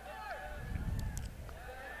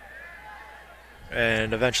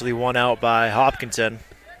 and eventually won out by Hopkington.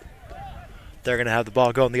 They're going to have the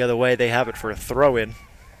ball going the other way. They have it for a throw-in.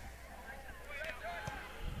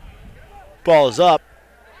 Ball is up,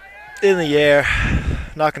 in the air,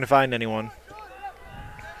 not going to find anyone.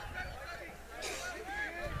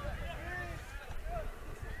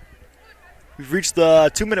 We've reached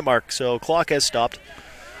the 2-minute mark, so clock has stopped.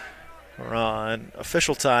 We're on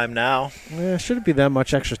official time now. Yeah, it shouldn't be that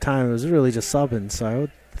much extra time. It was really just subbing, so I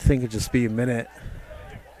would think it'd just be a minute.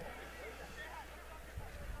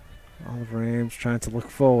 Oliver Ames trying to look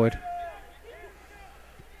forward.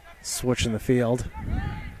 Switching the field.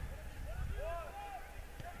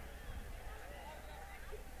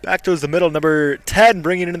 Back towards the middle, number 10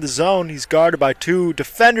 bringing it into the zone. He's guarded by 2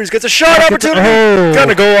 defenders. Gets a shot opportunity. Oh.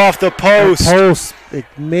 Gonna go off the post. It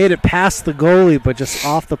made it past the goalie, but just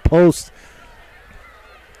off the post.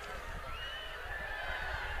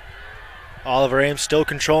 Oliver Ames still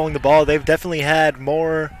controlling the ball. They've definitely had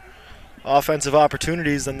more offensive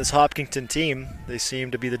opportunities than this Hopkington team. They seem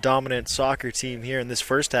to be the dominant soccer team here in this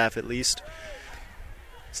first half, at least.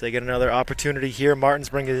 So they get another opportunity here. Martin's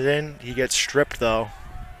bringing it in. He gets stripped, though.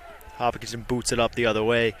 Hopkington boots it up the other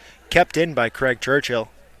way. Kept in by Craig Churchill.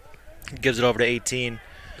 Gives it over to 18.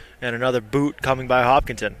 And another boot coming by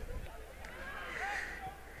Hopkington.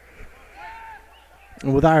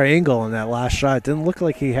 And with our angle on that last shot, it didn't look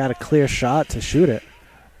like he had a clear shot to shoot it.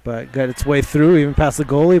 But got its way through, even past the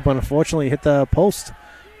goalie, but unfortunately hit the post.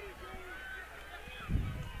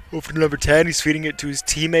 Over to number 10. He's feeding it to his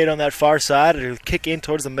teammate on that far side. It'll kick in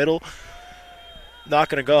towards the middle. Not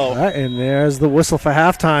going to go. All right, and there's the whistle for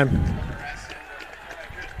halftime.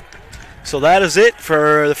 So that is it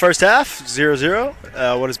for the first half,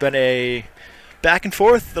 0-0. What has been a back and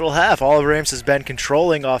forth little half. Oliver Ames has been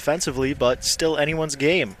controlling offensively, but still anyone's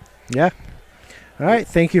game. Yeah. All right,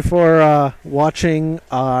 thank you for watching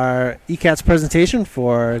our ECATS presentation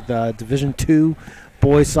for the Division II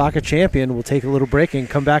Boys Soccer Champion. We'll take a little break and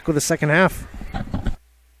come back with the second half.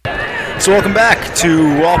 So welcome back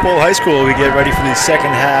to Walpole High School. We get ready for the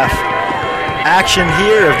second half action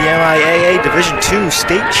here of the MIAA Division II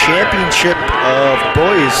State Championship of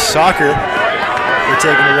Boys Soccer. We're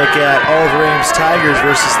taking a look at Oliver Ames Tigers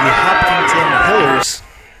versus the Hopkington Hillers.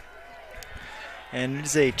 And it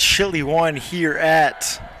is a chilly one here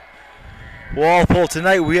at Walpole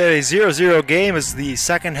tonight. We have a 0-0 game as the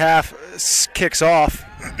second half kicks off.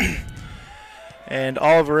 And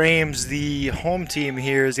Oliver Ames, the home team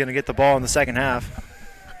here, is going to get the ball in the second half.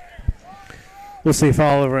 We'll see if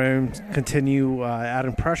Oliver Ames continue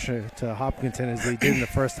adding pressure to Hopkington as they did in the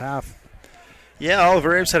first half. Yeah,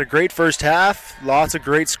 Oliver Ames had a great first half. Lots of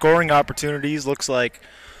great scoring opportunities. Looks like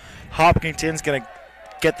Hopkington's going to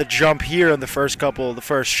get the jump here in the first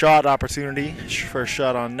shot opportunity. First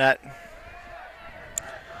shot on net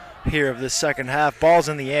here of this second half. Ball's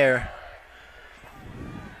in the air.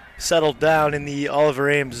 Settled down in the Oliver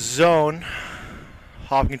Ames zone.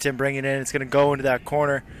 Hopkington bringing it in. It's going to go into that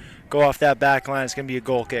corner, go off that back line. It's going to be a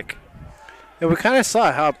goal kick. Yeah, we kind of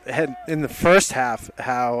saw how in the first half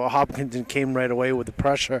how Hopkington came right away with the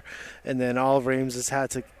pressure, and then Oliver Ames has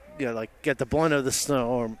had to get the blunt of the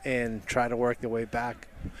storm and try to work their way back.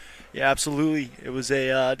 Yeah, absolutely. It was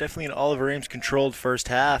a definitely an Oliver Ames controlled first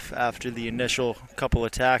half after the initial couple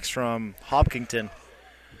attacks from Hopkington.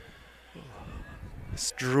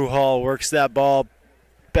 Drew Hall works that ball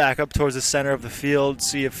back up towards the center of the field,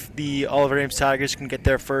 see if the Oliver Ames Tigers can get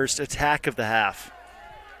their first attack of the half.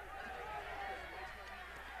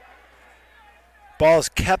 Ball is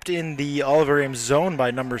kept in the Oliver Ames zone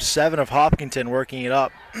by number 7 of Hopkington, working it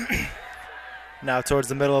up. Now towards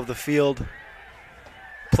the middle of the field.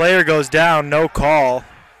 Player goes down, no call.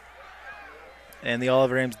 And the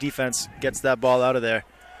Oliver Ames defense gets that ball out of there.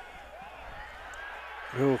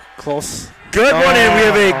 Ooh, close. Good one, and we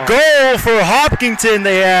have a goal for Hopkington.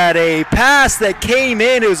 They had a pass that came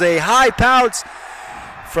in. It was a high bounce.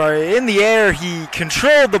 In the air, he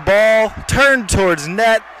controlled the ball, turned towards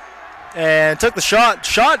net, and took the shot.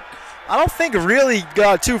 Shot, I don't think really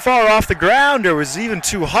got too far off the ground or was even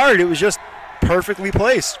too hard. It was just perfectly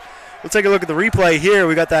placed. We'll take a look at the replay here.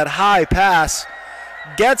 We got that high pass.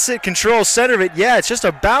 Gets it, controls center of it. Yeah, it's just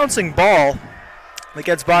a bouncing ball that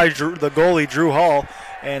gets by the goalie, Drew Hall,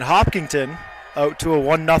 and Hopkington out to a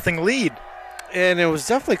 1-0 lead. And it was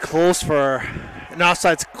definitely close for an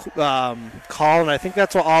offsides call, and I think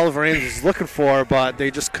that's what Oliver Ames was looking for, but they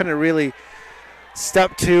just couldn't really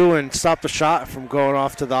step to and stop the shot from going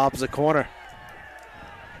off to the opposite corner.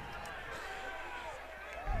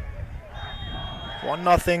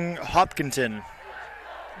 1-0 Hopkington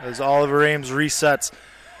as Oliver Ames resets.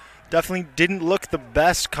 Definitely didn't look the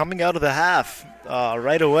best coming out of the half.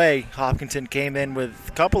 Right away, Hopkington came in with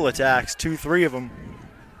a couple attacks, 2-3 of them.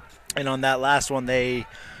 And on that last one, they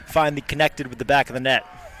finally connected with the back of the net.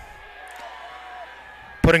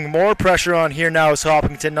 Putting more pressure on here now is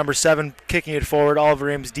Hopkington, number 7, kicking it forward. Oliver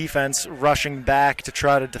Ames' defense rushing back to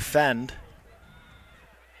try to defend.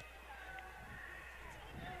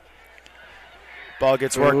 Ball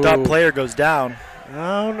gets worked up, player goes down.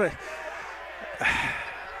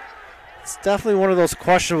 It's definitely one of those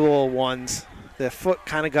questionable ones. The foot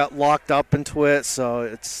kind of got locked up into it,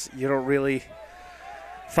 so you don't really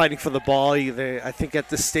fighting for the ball either. I think at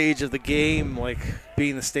this stage of the game, like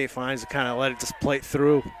being the state finals, kind of let it just play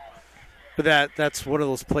through. But that's one of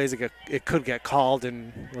those plays that it could get called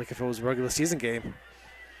in, like if it was a regular season game.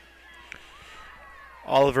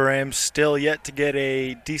 Oliver Ames still yet to get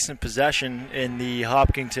a decent possession in the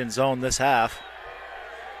Hopkington zone this half.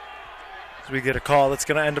 As we get a call that's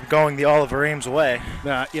going to end up going the Oliver Ames way.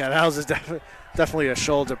 Yeah, that was definitely a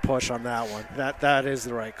shoulder push on that one. That is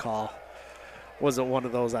the right call. Wasn't one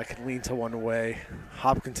of those I could lean to one way.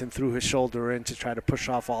 Hopkington threw his shoulder in to try to push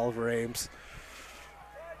off Oliver Ames.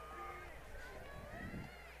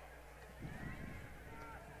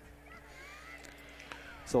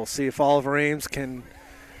 So we'll see if Oliver Ames can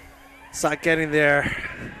start getting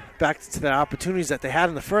back to the opportunities that they had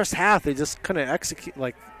in the first half. They just couldn't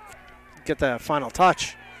get that final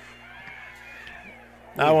touch.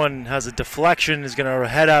 That one has a deflection, is going to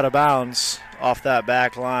head out of bounds off that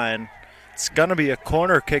back line. It's going to be a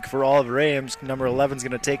corner kick for Oliver Ames. Number 11 is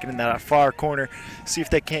going to take it in that far corner. See if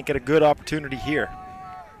they can't get a good opportunity here.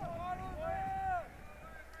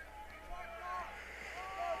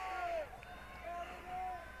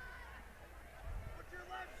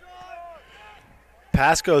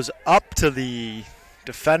 Pass goes up to the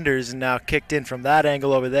defenders and now kicked in from that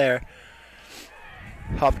angle over there.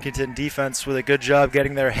 Hopkington defense with a good job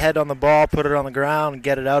getting their head on the ball, put it on the ground, and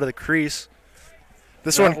get it out of the crease.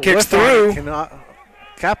 This one kicks through. Cannot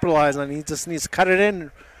capitalize on it. He just needs to cut it in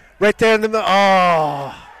right there in the middle.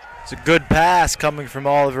 Oh. It's a good pass coming from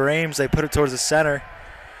Oliver Ames. They put it towards the center.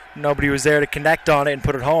 Nobody was there to connect on it and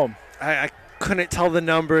put it home. I couldn't tell the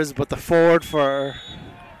numbers, but the forward for...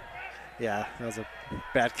 Yeah, that was a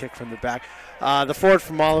bad kick from the back. The forward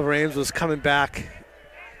from Oliver Ames was coming back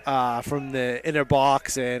from the inner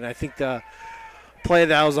box, and I think the play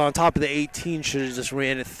that was on top of the 18 should have just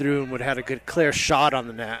ran it through and would have had a good clear shot on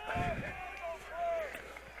the net.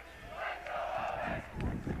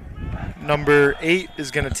 Number 8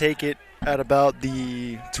 is going to take it at about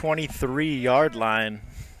the 23-yard line.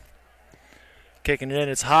 Kicking it in,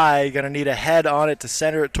 it's high. Going to need a head on it to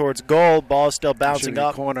center it towards goal. Ball still bouncing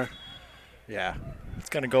up. Corner. Yeah. It's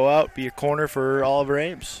going to go out, be a corner for Oliver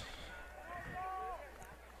Ames.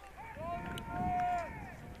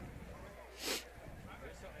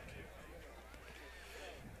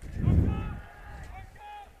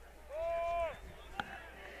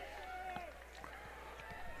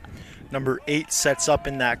 Number 8 sets up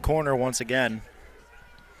in that corner once again.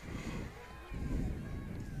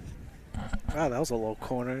 Wow, that was a low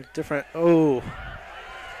corner. Different. Oh.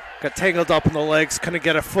 Got tangled up in the legs. Couldn't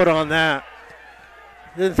get a foot on that.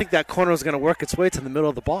 Didn't think that corner was going to work its way to the middle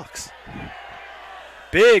of the box.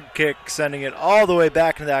 Big kick, sending it all the way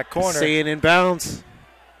back into that corner. Staying in bounds.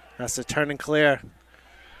 That's the turn and clear.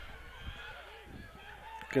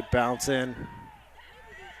 Good bounce in.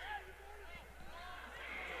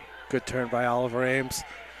 Good turn by Oliver Ames.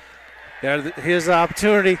 Here's the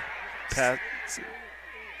opportunity. Have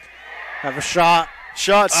a shot.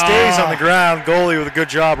 Shot stays on the ground. Goalie with a good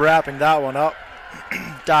job wrapping that one up.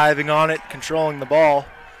 Diving on it, controlling the ball.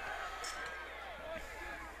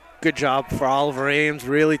 Good job for Oliver Ames,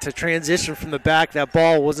 really, to transition from the back. That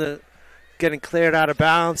ball wasn't getting cleared out of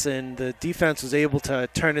bounds, and the defense was able to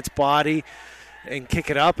turn its body and kick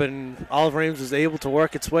it up, and Oliver Ames was able to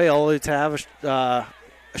work its way all the way to have a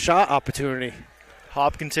shot opportunity.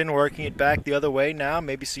 Hopkington working it back the other way now,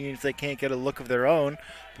 maybe seeing if they can't get a look of their own.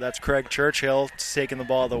 But that's Craig Churchill taking the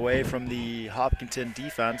ball away from the Hopkington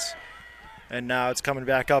defense. And now it's coming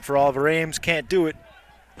back up for Oliver Ames. Can't do it.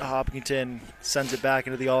 Hopkington sends it back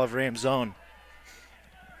into the Oliver Ames zone.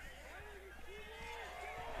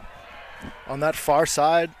 On that far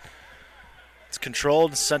side, it's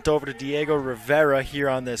controlled and sent over to Diego Rivera here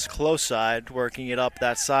on this close side, working it up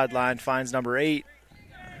that sideline, finds number 8.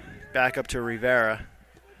 Back up to Rivera.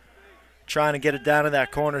 Trying to get it down in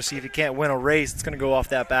that corner, see if he can't win a race. It's going to go off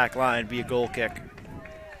that back line, be a goal kick.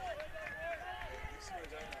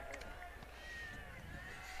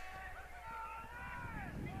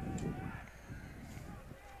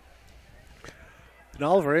 And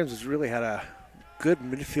Oliver Ames has really had a good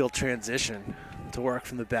midfield transition to work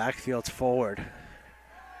from the backfield forward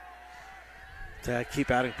to keep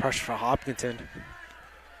adding pressure for Hopkington.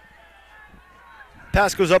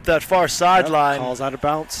 Pass goes up that far sideline. Calls out of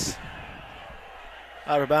bounds.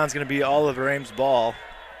 Out of bounds going to be Oliver Ames' ball.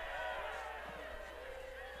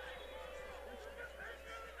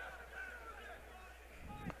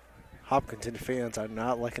 Hopkington fans are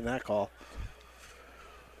not liking that call.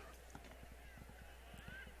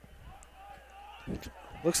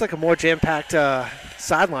 Looks like a more jam-packed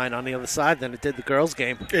sideline on the other side than it did the girls'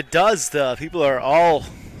 game. It does. The people are all,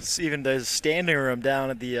 even the standing room down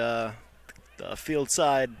at the field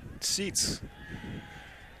side seats.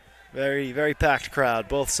 Very, very packed crowd.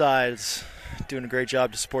 Both sides doing a great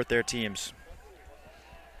job to support their teams.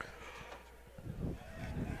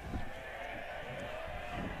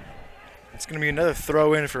 It's going to be another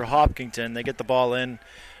throw in for Hopkington. They get the ball in,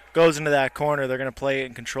 goes into that corner. They're going to play it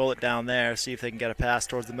and control it down there, see if they can get a pass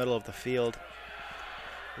towards the middle of the field.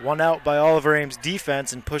 One out by Oliver Ames'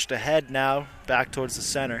 defense and pushed ahead now back towards the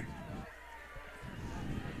center.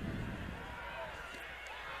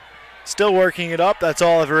 Still working it up. That's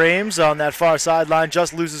Oliver Ames on that far sideline.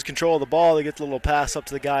 Just loses control of the ball. He gets a little pass up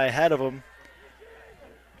to the guy ahead of him.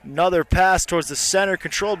 Another pass towards the center,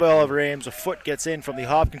 controlled by Oliver Ames. A foot gets in from the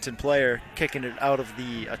Hopkington player, kicking it out of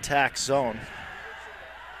the attack zone.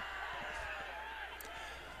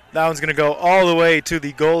 That one's going to go all the way to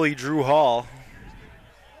the goalie, Drew Hall.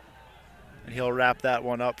 And he'll wrap that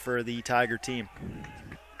one up for the Tiger team.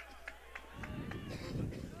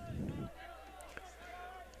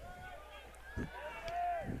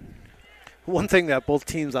 One thing that both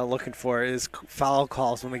teams are looking for is foul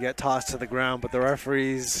calls when they get tossed to the ground, but the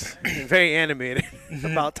referee's very animated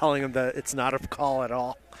about telling them that it's not a call at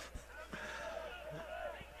all.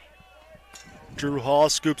 Drew Hall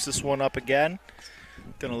scoops this one up again.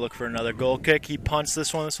 Going to look for another goal kick. He punts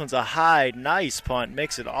this one. This one's a high, nice punt.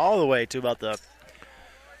 Makes it all the way to about the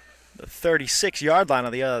 36-yard line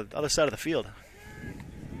on the other side of the field.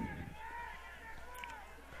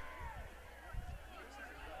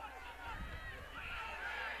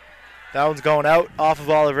 That one's going out off of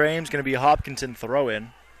Oliver Ames. Going to be a Hopkington throw-in.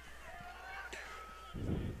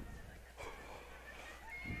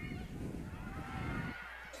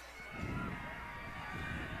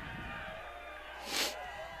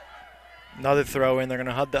 Another throw-in. They're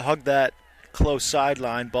going to hug that close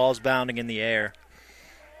sideline. Ball's bounding in the air.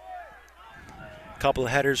 A couple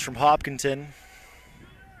of headers from Hopkington.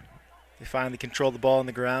 They finally control the ball on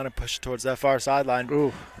the ground and push it towards that far sideline.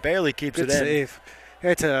 Ooh, barely keeps it in. good save. He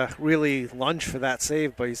had to really lunge for that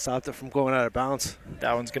save, but he stopped it from going out of bounds.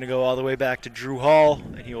 That one's going to go all the way back to Drew Hall,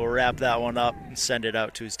 and he will wrap that one up and send it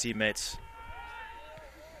out to his teammates.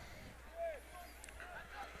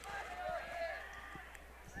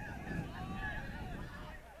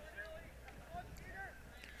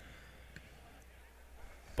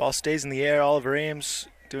 Ball stays in the air. Oliver Ames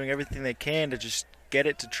doing everything they can to just get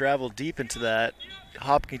it to travel deep into that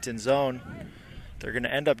Hopkington zone. They're going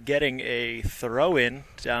to end up getting a throw-in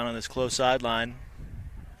down on this close sideline.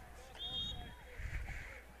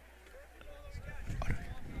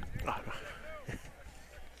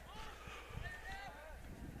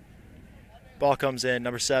 Ball comes in,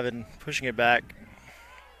 number 7, pushing it back.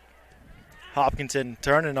 Hopkington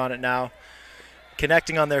turning on it now.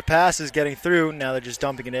 Connecting on their passes, getting through. Now they're just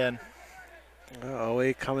dumping it in.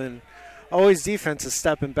 OA coming. Always defense is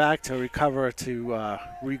stepping back to recover, to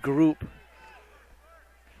regroup.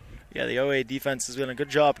 Yeah, the OA defense has done a good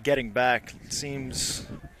job getting back. It seems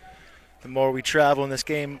the more we travel in this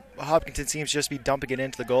game, Hopkington seems to just be dumping it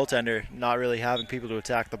into the goaltender, not really having people to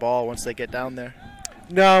attack the ball once they get down there.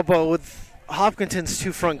 No, but with Hopkington's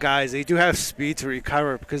two front guys, they do have speed to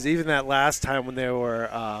recover, because even that last time when there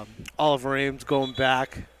were Oliver Ames going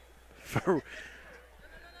back for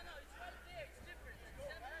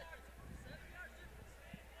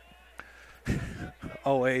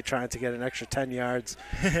OA trying to get an extra 10 yards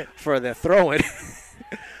for their throw-in.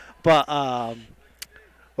 but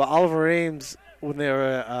Oliver Ames, when they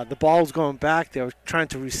were the ball was going back, they were trying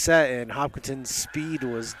to reset, and Hopkington's speed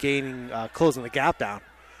was gaining, closing the gap down.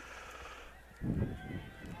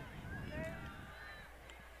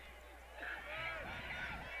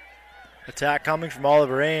 Attack coming from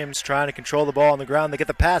Oliver Ames, trying to control the ball on the ground. They get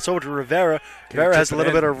the pass over to Rivera. Rivera has a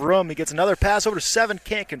little bit of room. He gets another pass over to 7,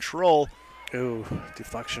 can't control. Ooh,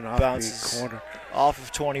 deflection off Bounces the corner. Off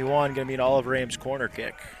of 21, going to be an Oliver Ames corner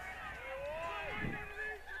kick.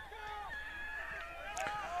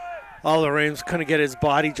 Oliver Ames couldn't get his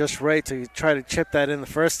body just right to try to chip that in the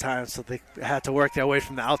first time, so they had to work their way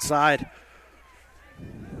from the outside.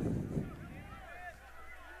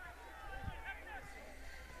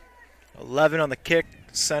 11 on the kick,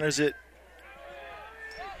 centers it.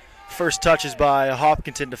 First touch is by a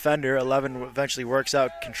Hopkington defender. 11 eventually works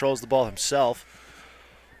out, controls the ball himself.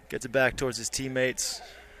 Gets it back towards his teammates.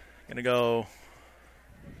 Going to go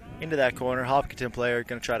into that corner. Hopkington player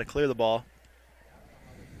going to try to clear the ball.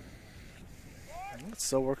 It's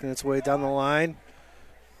still working its way down the line.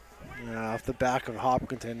 Off the back of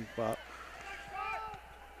Hopkington, but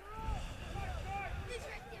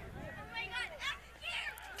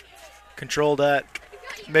controlled at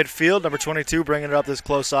midfield. Number 22 bringing it up this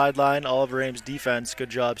close sideline. Oliver Ames defense. Good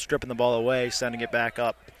job stripping the ball away, sending it back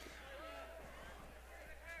up.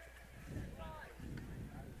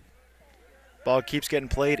 Ball keeps getting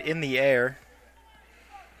played in the air.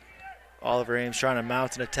 Oliver Ames trying to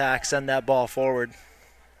mount an attack, send that ball forward.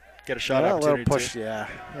 Get a shot opportunity. A little push, yeah.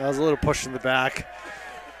 That was a little push in the back.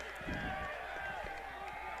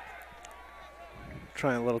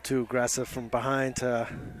 Trying a little too aggressive from behind to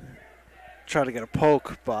try to get a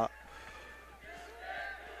poke, but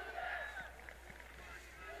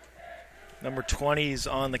number 20's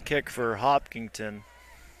on the kick for Hopkington.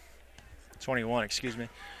 21, excuse me.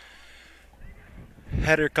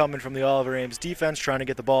 Header coming from the Oliver Ames defense, trying to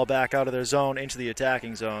get the ball back out of their zone into the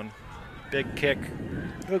attacking zone. Big kick.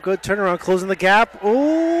 A good turnaround, closing the gap.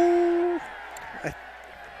 Ooh.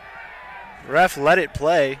 Ref let it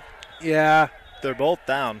play. Yeah. They're both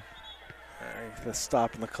down. The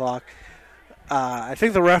stop in the clock. I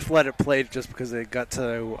think the ref let it play just because they got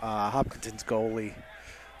to Hopkinton's goalie.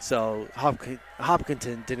 So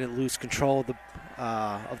Hopkinton didn't lose control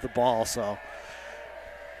of the ball. So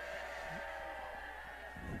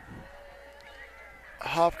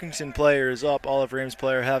Hopkinton player is up. Oliver Ames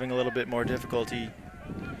player having a little bit more difficulty.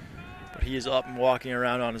 But he is up and walking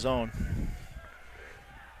around on his own.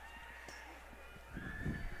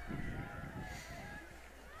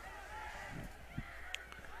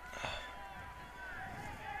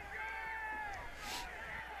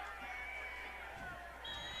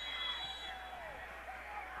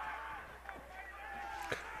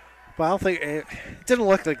 But I don't think it didn't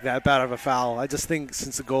look like that bad of a foul. I just think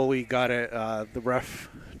since the goalie got it, the ref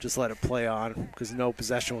just let it play on because no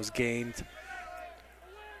possession was gained.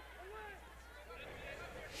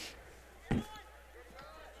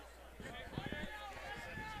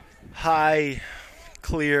 High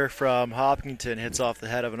clear from Hopkington hits off the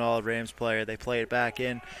head of an Oliver Ames player. They play it back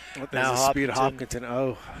in. Now the speed of Hopkington.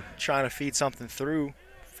 Oh, trying to feed something through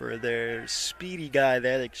for their speedy guy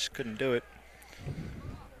there. They just couldn't do it.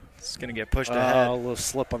 It's going to get pushed ahead. A little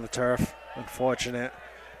slip on the turf. Unfortunate.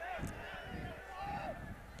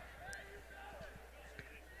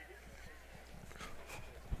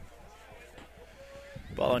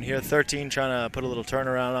 Ball in here, 13 trying to put a little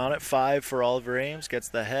turnaround on it. 5 for Oliver Ames. Gets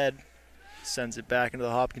the head. Sends it back into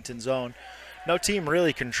the Hopkington zone. No team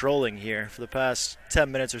really controlling here for the past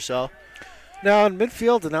 10 minutes or so. Now in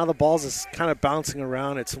midfield, and now the ball's is kind of bouncing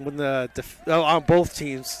around. It's when on both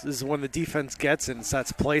teams is when the defense gets it and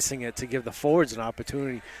starts placing it to give the forwards an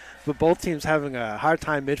opportunity. But both teams having a hard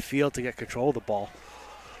time midfield to get control of the ball.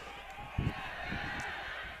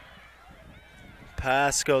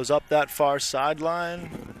 Pass goes up that far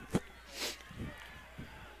sideline.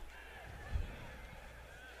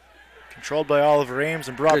 Controlled by Oliver Ames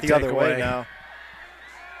and brought the other way now.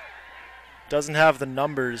 Doesn't have the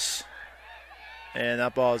numbers. And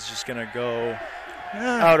that ball is just going to go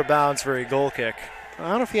out of bounds for a goal kick. I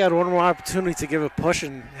don't know if he had one more opportunity to give a push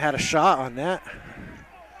and had a shot on that.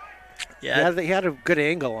 Yeah, he had a good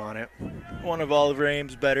angle on it. One of Oliver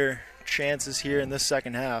Ames' better chances here in this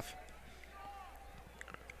second half.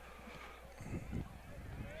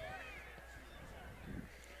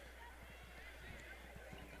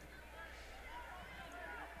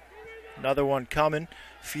 Another one coming.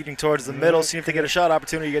 Feeding towards the middle, seeing if they get a shot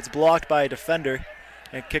opportunity, gets blocked by a defender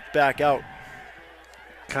and kicked back out.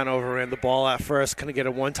 Kind of overran the ball at first, couldn't get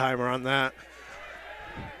a one-timer on that.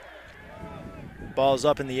 Ball's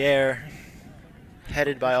up in the air,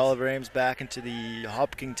 headed by Oliver Ames back into the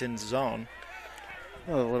Hopkington zone.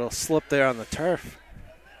 Oh, a little slip there on the turf.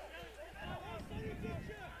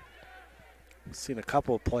 Seen a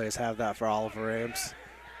couple of players have that for Oliver Ames.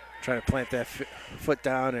 Trying to plant that foot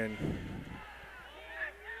down and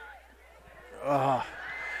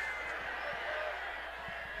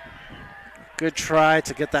good try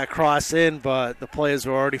to get that cross in, but the players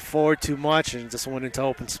were already forward too much and just went into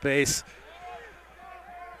open space.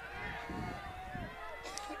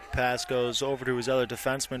 Pass goes over to his other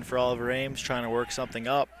defenseman for Oliver Ames, trying to work something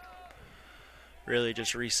up. Really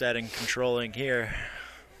just resetting, controlling here.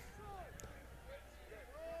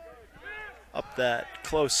 Up that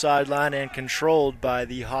close sideline and controlled by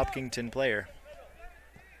the Hopkington player.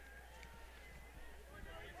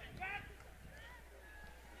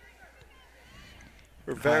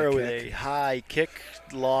 Rivera with a high kick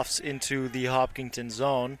lofts into the Hopkington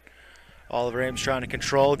zone. Oliver Ames trying to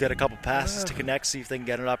control, get a couple passes to connect, see if they can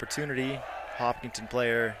get an opportunity. Hopkington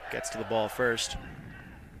player gets to the ball first.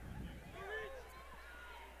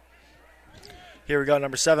 Here we go,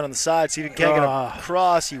 number 7 on the side. See if he can't get a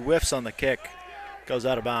cross. He whiffs on the kick. Goes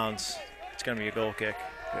out of bounds. It's going to be a goal kick.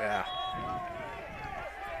 Yeah.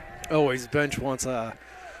 Always bench wants a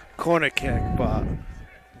corner kick, but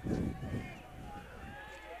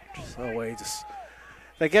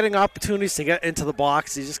they're getting opportunities to get into the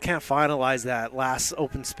box. You just can't finalize that last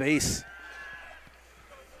open space.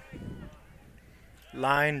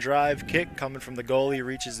 Line drive kick coming from the goalie,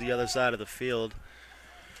 reaches the other side of the field.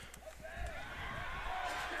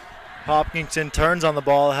 Hopkington turns on the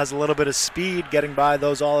ball, has a little bit of speed, getting by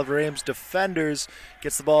those Oliver Ames defenders,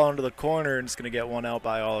 gets the ball into the corner, and it's going to get one out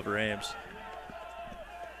by Oliver Ames.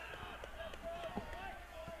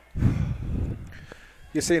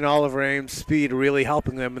 You're seeing Oliver Ames' speed really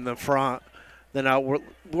helping them in the front. They're not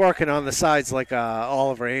working on the sides like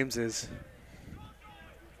Oliver Ames is.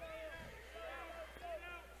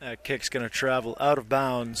 That kick's going to travel out of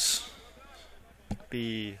bounds,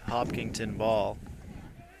 be Hopkington ball.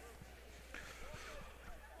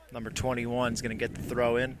 Number 21 is going to get the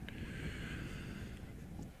throw in.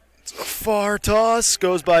 It's a far toss,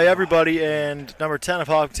 goes by everybody, and number 10 of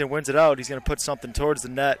Hopkington wins it out. He's going to put something towards the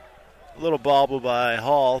net. A little bobble by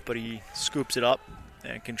Hall, but he scoops it up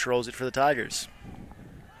and controls it for the Tigers.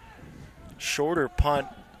 Shorter punt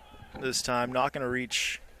this time, not going to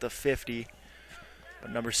reach the 50.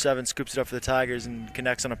 But number 7 scoops it up for the Tigers and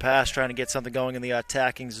connects on a pass, trying to get something going in the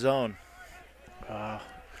attacking zone.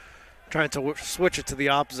 Trying to switch it to the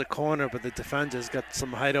opposite corner, but the defender's got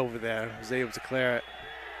some height over there. Was able to clear it.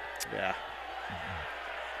 Yeah.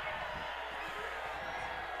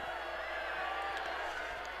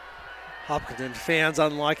 Hopkington fans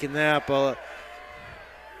unliking that, but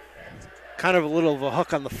kind of a little of a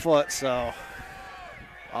hook on the foot, so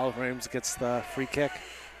Oliver Ames gets the free kick.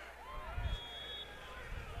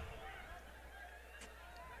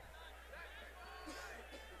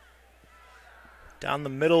 Down the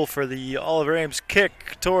middle for the Oliver Ames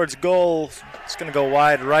kick towards goal. It's going to go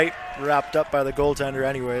wide right, wrapped up by the goaltender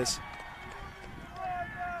anyways.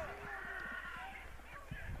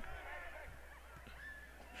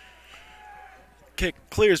 Kick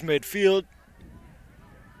clears midfield.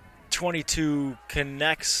 22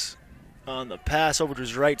 connects on the pass over to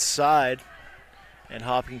his right side. And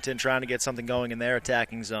Hopkington trying to get something going in their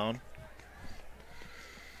attacking zone.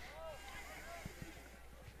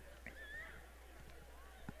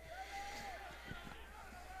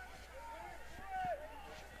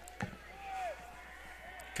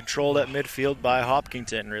 Controlled at midfield by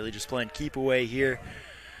Hopkington, really just playing keep away here.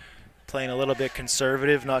 Playing a little bit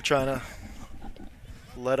conservative, not trying to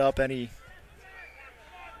let up any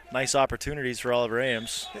nice opportunities for Oliver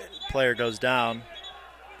Ames. Player goes down.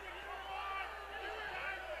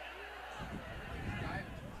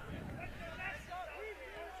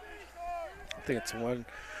 I think it's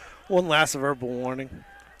one last verbal warning.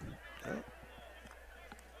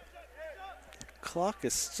 Clock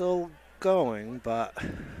is still going, but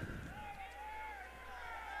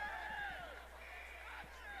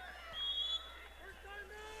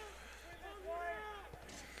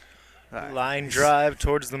line drive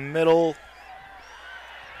towards the middle.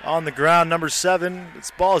 On the ground, number 7.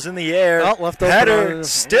 This ball's in the air. Oh, left open. Header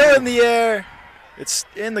still in the air. It's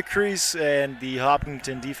in the crease, and the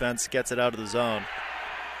Hopkington defense gets it out of the zone.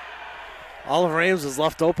 Oliver Ames was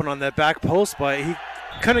left open on that back post, but he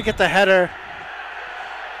couldn't get the header.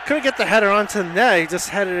 Couldn't get the header onto the net. He just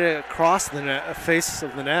headed it across the net, face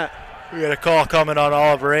of the net. We got a call coming on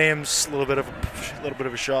Oliver Ames. A little bit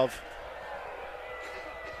of a shove.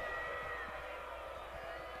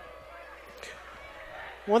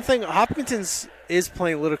 One thing, Hopkington's is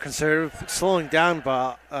playing a little conservative, slowing down,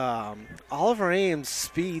 but Oliver Ames'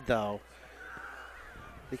 speed, though,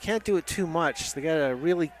 they can't do it too much. They got to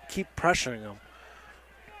really keep pressuring him.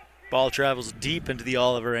 Ball travels deep into the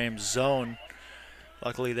Oliver Ames zone.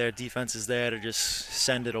 Luckily, their defense is there to just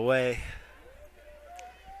send it away.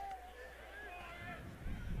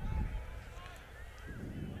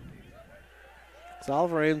 So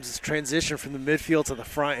Oliver Ames' transition from the midfield to the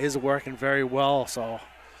front is working very well. So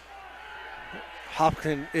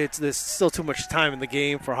Hopkington, there's still too much time in the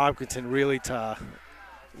game for Hopkington really to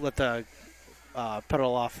let the let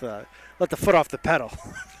the foot off the pedal.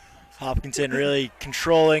 Hopkington really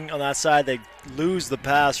controlling on that side. They lose the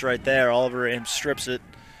pass right there. Oliver Ames strips it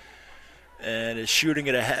and is shooting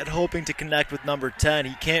it ahead, hoping to connect with number 10.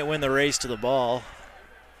 He can't win the race to the ball.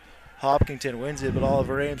 Hopkington wins it, but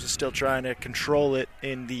Oliver Ames is still trying to control it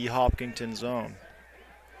in the Hopkington zone.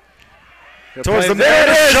 Towards the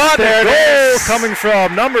middle, shot and goal coming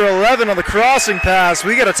from number 11 on the crossing pass.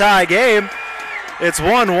 We get a tie game. It's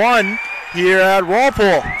 1-1 here at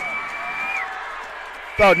Walpole.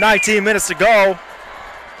 About 19 minutes to go.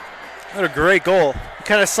 What a great goal. You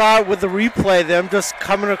kind of saw it with the replay, them just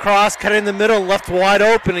coming across, cutting in the middle, left wide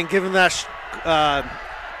open, and giving that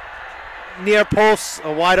near post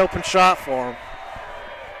a wide open shot for him.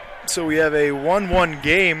 So we have a 1-1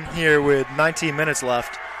 game here with 19 minutes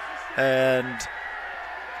left. And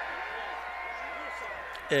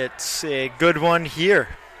it's a good one here.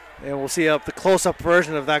 And we'll see the close-up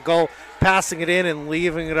version of that goal, passing it in and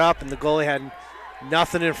leaving it up, and the goalie had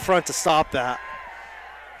nothing in front to stop that.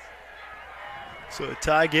 So a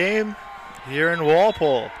tie game here in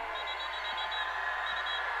Walpole.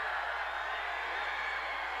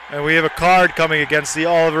 And we have a card coming against the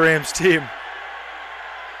Oliver Ames team.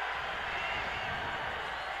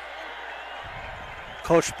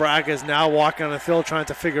 Coach Braga is now walking on the field trying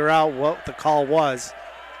to figure out what the call was.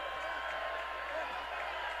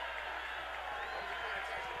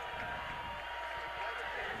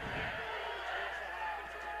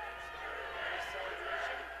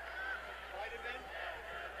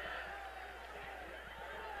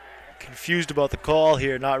 Confused about the call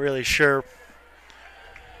here, not really sure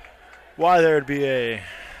why there would be a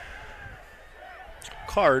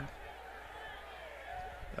card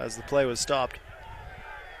as the play was stopped.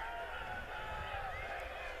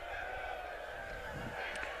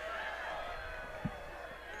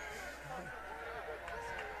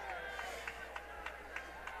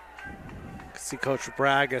 See Coach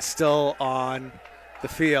Braga still on the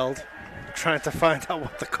field trying to find out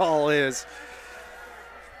what the call is.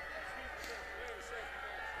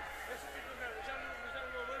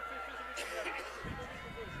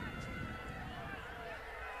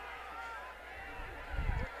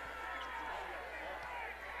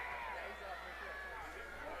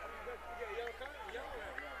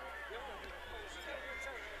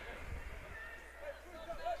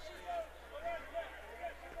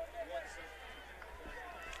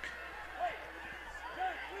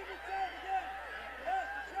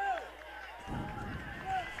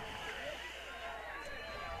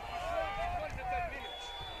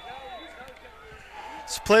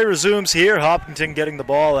 So play resumes here. Hopkington getting the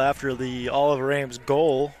ball after the Oliver Ames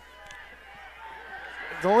goal.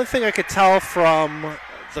 The only thing I could tell from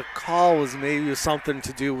the call was maybe it was something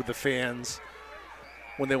to do with the fans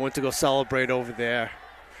when they went to go celebrate over there.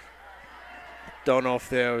 Don't know if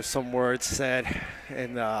there was some words said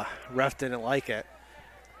and the ref didn't like it.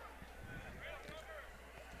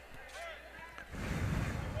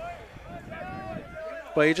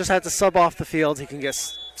 But he just had to sub off the field. He can get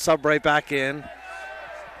sub right back in.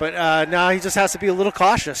 But now he just has to be a little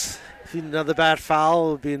cautious. If another bad foul,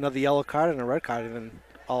 it would be another yellow card and a red card, and then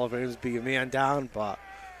Oliver Ames would be a man down. But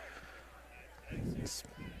as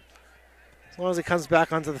long as he comes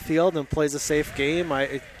back onto the field and plays a safe game,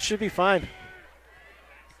 it should be fine.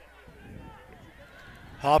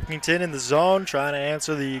 Hopkington in the zone trying to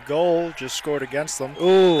answer the goal, just scored against them.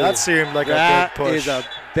 Ooh, that seemed like a big push. That is a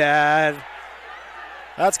bad.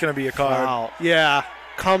 That's going to be a card. Foul. Yeah.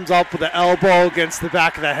 Comes up with the elbow against the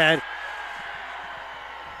back of the head.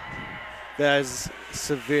 That is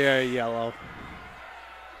severe yellow.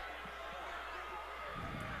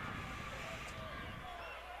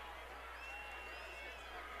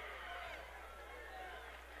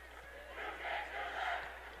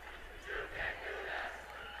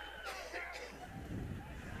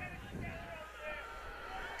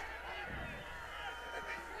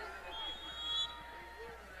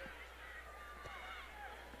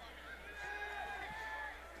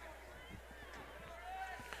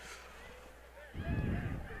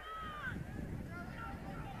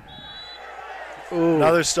 Ooh.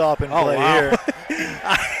 Another stop and play here.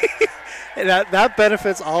 that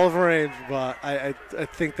benefits Oliver Ames, but I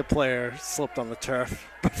think the player slipped on the turf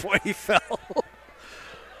before he fell.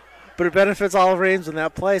 But it benefits Oliver Ames in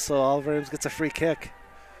that play, so Oliver Ames gets a free kick.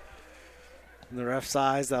 In the ref's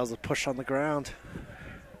eyes, that was a push on the ground.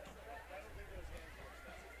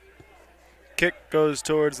 Kick goes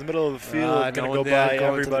towards the middle of the field, going to go by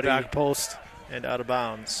everybody to the back post and out of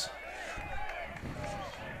bounds.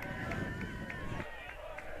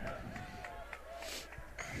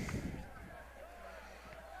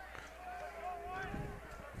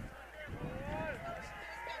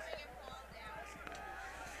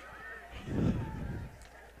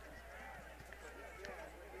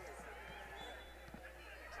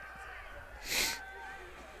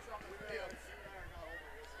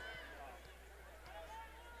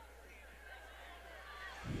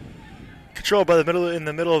 Controlled by in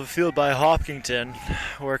the middle of the field by Hopkington,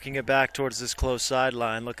 working it back towards this close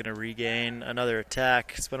sideline, looking to regain another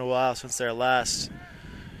attack. It's been a while since their last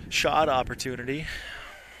shot opportunity.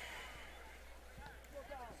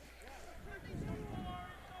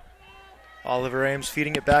 Oliver Ames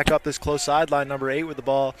feeding it back up this close sideline, number 8 with the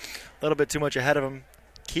ball. A little bit too much ahead of him.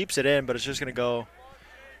 Keeps it in, but it's just going to go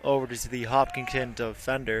over to the Hopkington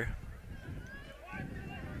defender.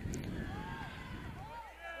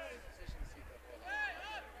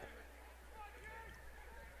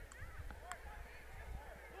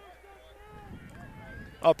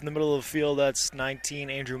 Up in the middle of the field, that's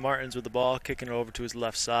 19, Andrew Martins with the ball, kicking it over to his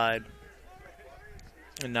left side.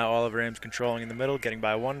 And now Oliver Ames controlling in the middle, getting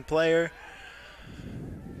by one player,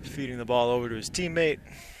 feeding the ball over to his teammate.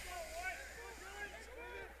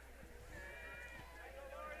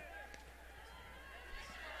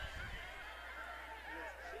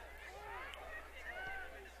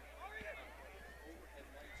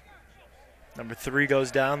 Number 3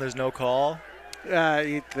 goes down, there's no call.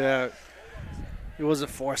 He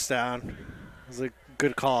wasn't forced down. It was a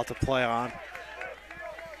good call to play on.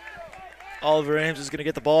 Oliver Ames is going to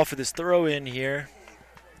get the ball for this throw in here.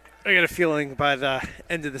 I got a feeling by the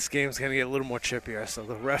end of this game it's going to get a little more chippier, so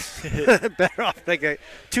the refs better off make a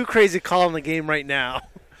too crazy call in the game right now.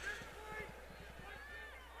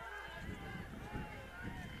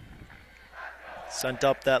 Sent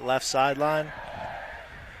up that left sideline.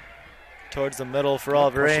 Towards the middle for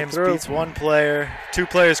Oliver Ames, beats one player. 2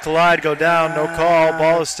 players collide, go down, no call.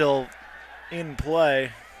 Ball is still in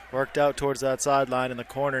play. Worked out towards that sideline in the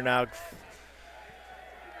corner now.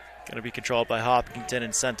 Going to be controlled by Hopkington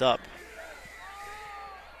and sent up.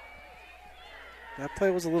 That play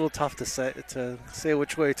was a little tough to say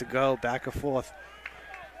which way to go, back and forth.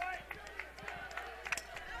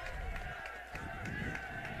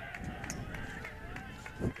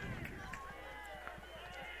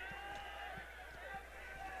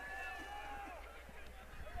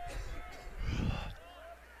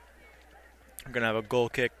 We're going to have a goal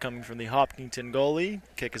kick coming from the Hopkington goalie.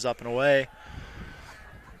 Kick is up and away.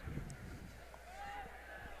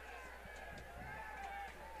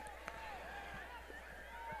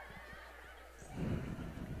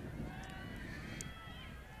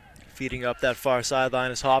 Feeding up that far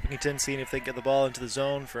sideline is Hopkington, seeing if they can get the ball into the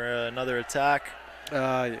zone for another attack.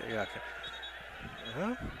 Yeah, okay.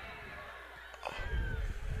 Uh-huh.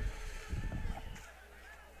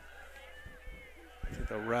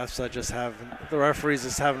 The referees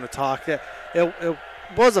just having a talk. Yeah, it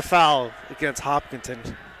was a foul against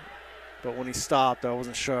Hopkington, but when he stopped, I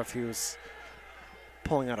wasn't sure if he was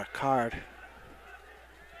pulling out a card.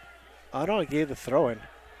 I don't gave the throw in.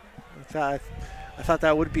 I thought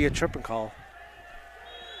that would be a tripping call.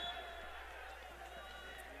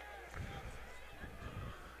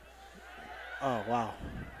 Oh wow,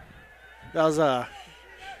 that was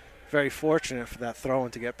very fortunate for that throw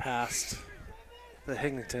in to get past the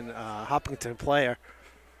Hopkington player.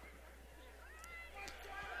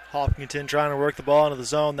 Hopkington trying to work the ball into the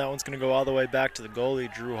zone. That one's going to go all the way back to the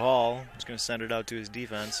goalie, Drew Hall. He's going to send it out to his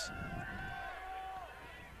defense.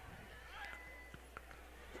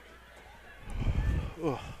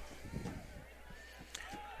 Ugh.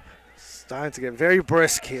 Starting to get very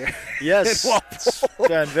brisk here. Yes, it's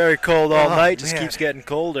been very cold all night. Just man. Keeps getting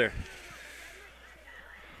colder.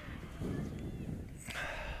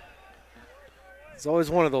 It's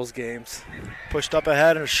always one of those games. Pushed up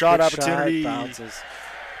ahead and a shot Good opportunity. Shot, bounces.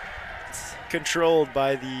 Controlled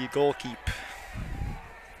by the goalkeep.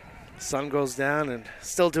 Sun goes down and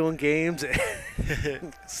still doing games.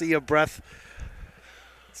 See your breath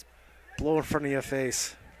blow in front of your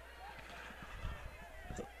face.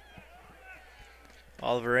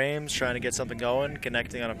 Oliver Ames trying to get something going,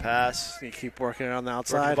 connecting on a pass. You keep working it on the Working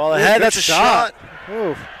outside. the ball ahead. Ooh, That's a shot.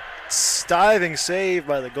 Ooh. Diving save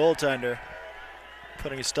by the goaltender.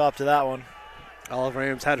 Putting a stop to that one. Oliver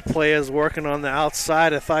Ames had players working on the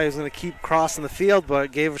outside. I thought he was going to keep crossing the field,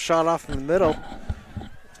 but gave a shot off in the middle.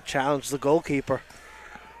 Challenged the goalkeeper.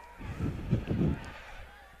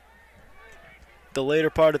 The later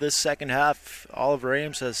part of this second half, Oliver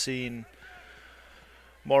Ames has seen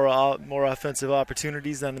more offensive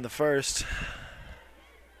opportunities than in the first.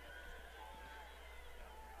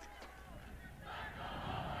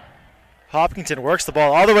 Hopkington works the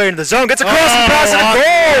ball all the way into the zone, gets across and passes a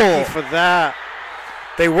goal! For that.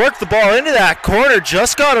 They worked the ball into that corner,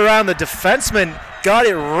 just got around the defenseman, got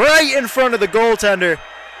it right in front of the goaltender,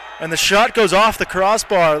 and the shot goes off the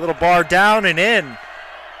crossbar, a little bar down and in.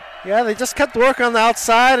 Yeah, they just kept working on the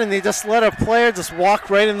outside, and they just let a player just walk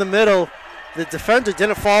right in the middle. The defender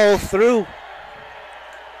didn't follow through.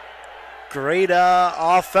 Great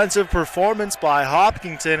offensive performance by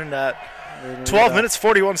Hopkington, and at 12 minutes,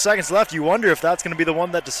 41 seconds left. You wonder if that's going to be the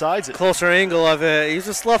one that decides it. Closer angle of it. He's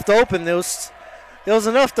just left open. There was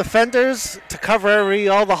enough defenders to cover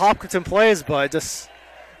all the Hopkinton plays, but it just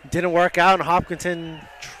didn't work out. And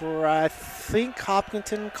I think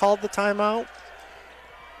Hopkinton called the timeout.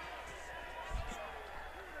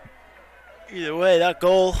 Either way, that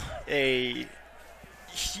goal, a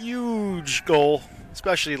huge goal,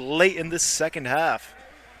 especially late in this second half.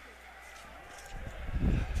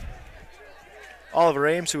 Oliver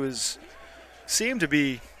Ames, who seemed to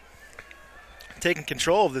be taking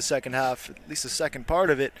control of the second half, at least the second part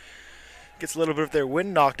of it, gets a little bit of their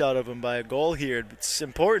wind knocked out of him by a goal here. It's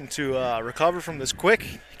important to recover from this quick.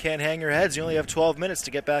 You can't hang your heads. You only have 12 minutes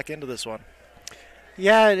to get back into this one.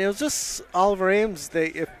 Yeah, and it was just Oliver Ames.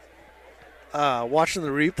 Watching the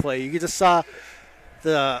replay, you just saw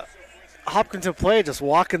the Hopkinton player just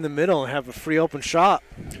walk in the middle and have a free open shot.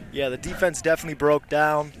 Yeah, the defense definitely broke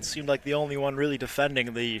down. It seemed like the only one really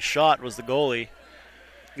defending the shot was the goalie.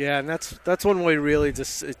 Yeah, and that's one way really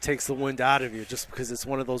just it takes the wind out of you, just because it's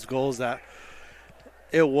one of those goals that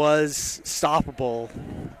it was stoppable.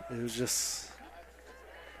 It was just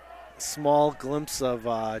a small glimpse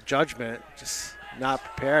of judgment, just not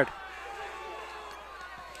prepared.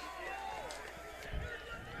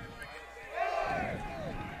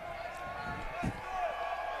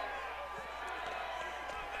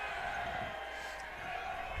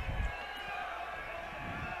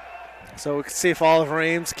 So we can see if Oliver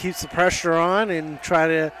Ames keeps the pressure on and try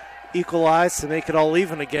to equalize to make it all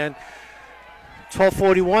even again.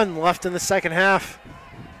 12:41 left in the second half.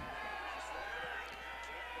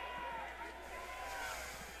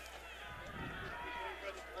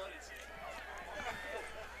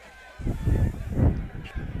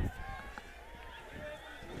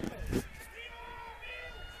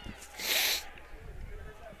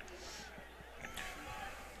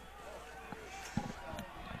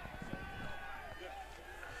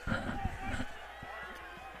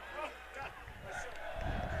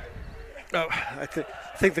 Oh, I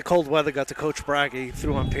think the cold weather got to Coach Bragg. He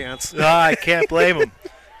threw on pants. I can't blame him.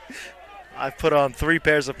 I've put on 3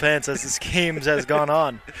 pairs of pants as this game has gone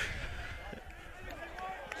on.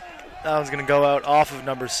 That one's going to go out off of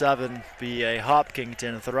number 7, be a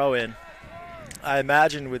Hopkington throw-in. I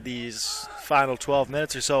imagine with these final 12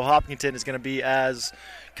 minutes or so, Hopkington is going to be as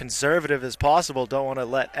conservative as possible. Don't want to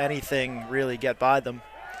let anything really get by them.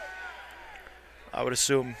 I would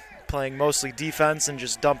assume playing mostly defense and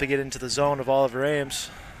just dumping it into the zone of Oliver Ames.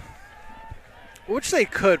 Which they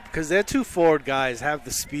could, because their 2 forward guys have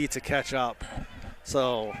the speed to catch up.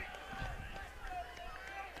 So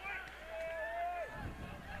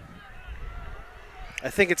I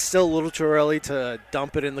think it's still a little too early to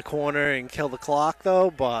dump it in the corner and kill the clock, though,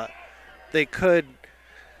 but they could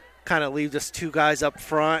kind of leave just 2 guys up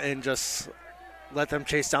front and just let them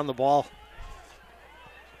chase down the ball.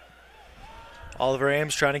 Oliver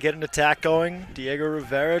Ames trying to get an attack going. Diego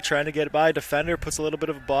Rivera trying to get by a defender, puts a little bit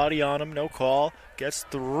of a body on him, no call. Gets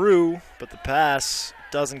through, but the pass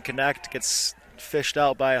doesn't connect, gets fished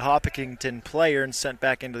out by a Hopkington player and sent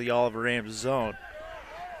back into the Oliver Ames zone.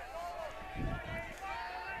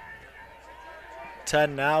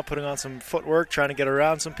 10 now, putting on some footwork, trying to get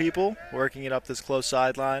around some people, working it up this close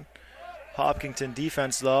sideline. Hopkington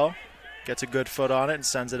defense, though, gets a good foot on it and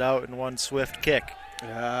sends it out in one swift kick.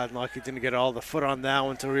 Yeah, lucky didn't get all the foot on that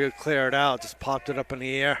one to really clear it out. Just popped it up in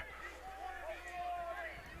the air.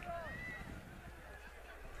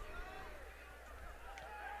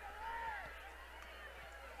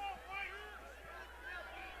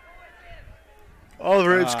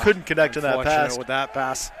 Oliver Ames couldn't connect to that pass. With that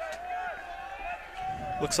pass.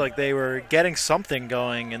 Looks like they were getting something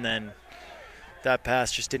going, and then that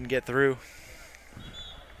pass just didn't get through.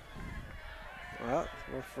 Well,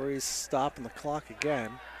 referee's stopping the clock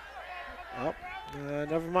again. Oh,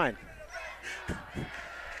 never mind.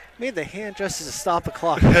 Made the hand gesture to stop the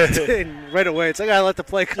clock. And right away, it's like, I gotta let the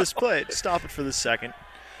play go. Just play it. Stop it for the second.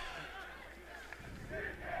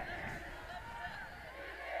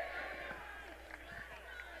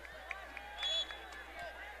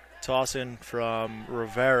 Toss in from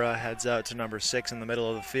Rivera, heads out to number 6 in the middle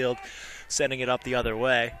of the field, sending it up the other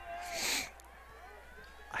way.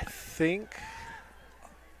 I think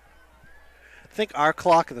our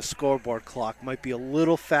clock and the scoreboard clock might be a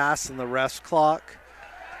little fast than the ref's clock.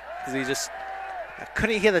 Because I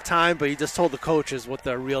couldn't hear the time, but he just told the coaches what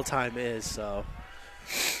the real time is. So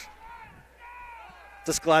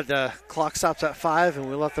just glad the clock stops at 5 and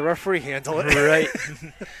we let the referee handle it. Right.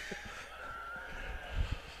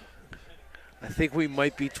 I think we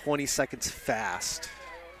might be 20 seconds fast.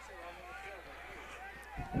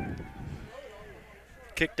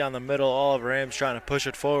 Kick down the middle. Oliver Ames trying to push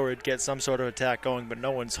it forward, get some sort of attack going, but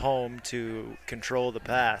no one's home to control the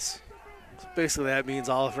pass. So basically, that means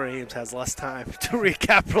Oliver Ames has less time to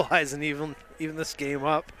recapitalize and even this game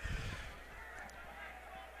up.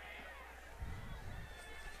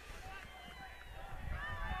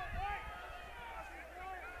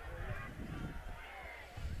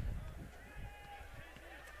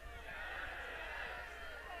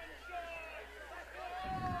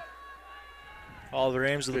 Oliver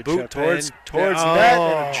Ames with a Good boot chip towards in. net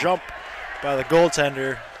Oh. and a jump by the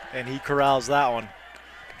goaltender, and he corrals that one.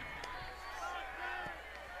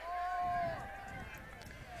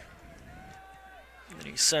 And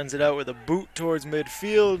he sends it out with a boot towards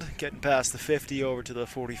midfield, getting past the 50 over to the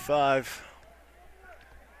 45.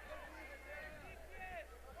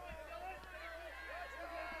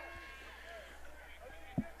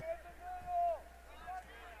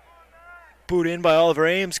 Boot in by Oliver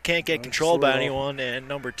Ames, can't get controlled by anyone, and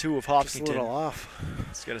number 2 of Just a Hopkington little off.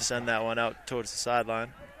 is going to send that one out towards the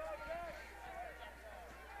sideline.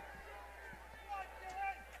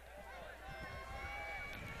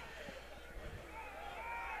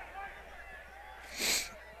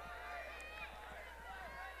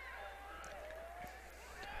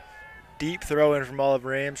 Deep throw in from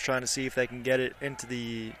Oliver Ames, trying to see if they can get it into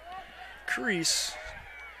the crease.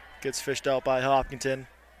 Gets fished out by Hopkington.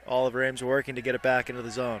 Oliver Ames working to get it back into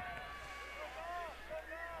the zone.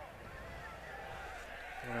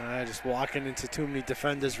 Just walking into too many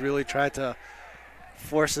defenders, really tried to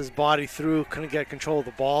force his body through, couldn't get control of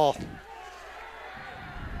the ball.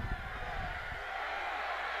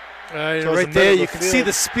 Right there, you can see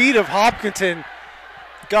the speed of Hopkington.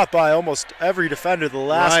 Got by almost every defender. The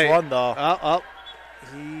last one, though,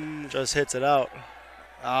 He just hits it out.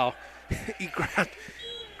 he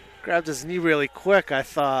grabbed his knee really quick. I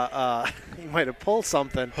thought he might have pulled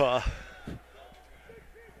something.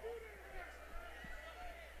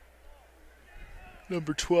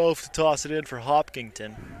 Number 12 to toss it in for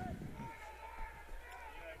Hopkington.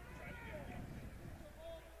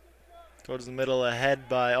 Goes in the middle, ahead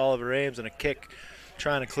by Oliver Ames, and a kick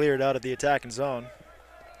trying to clear it out of the attacking zone.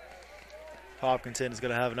 Hopkington is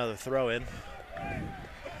going to have another throw in.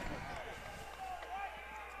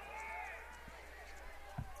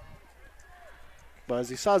 But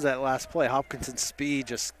as you saw that last play, Hopkinson's speed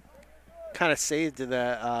just kind of saved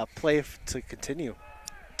that play to continue.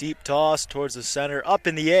 Deep toss towards the center, up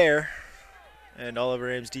in the air, and Oliver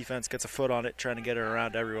Ames' defense gets a foot on it, trying to get it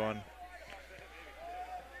around everyone.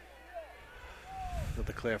 With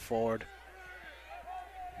the clear forward.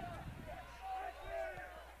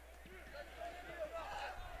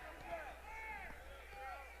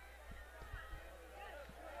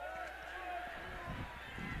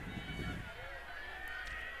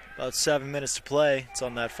 About 7 minutes to play. It's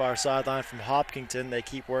on that far sideline from Hopkington. They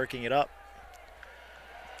keep working it up.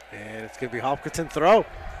 And it's going to be Hopkington throw.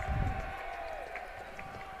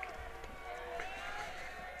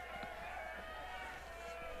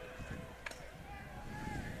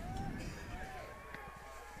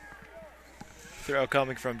 Throw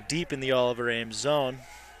coming from deep in the Oliver Ames zone.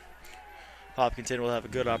 Hopkington will have a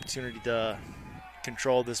good opportunity to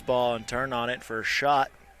control this ball and turn on it for a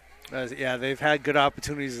shot. Yeah, they've had good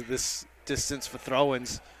opportunities at this distance for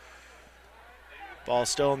throw-ins. Ball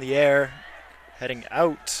still in the air, heading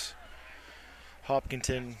out.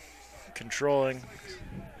 Hopkington controlling.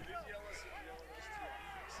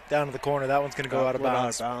 Down to the corner. That one's going to go out of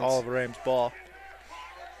bounds. Oliver Ames' ball.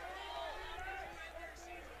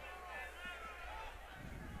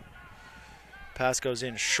 Pass goes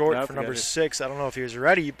in short for number 6. I don't know if he was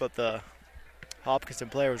ready, but the Hopkinton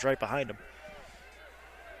player was right behind him.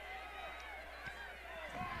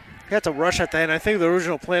 He had to rush at the end. I think the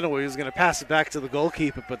original plan was he was going to pass it back to the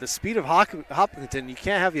goalkeeper, but the speed of Hopkington, you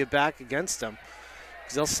can't have your back against them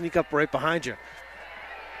because they'll sneak up right behind you.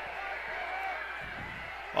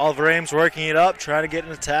 Oliver Ames working it up, trying to get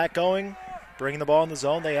an attack going, bringing the ball in the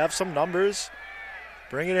zone. They have some numbers.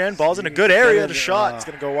 Bring it in. Ball's in a good area to shot. It's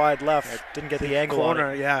going to go wide left. Didn't get the angle on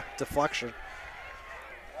it. Yeah, deflection.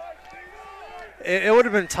 It would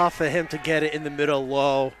have been tough for him to get it in the middle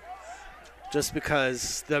low just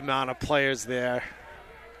because the amount of players there.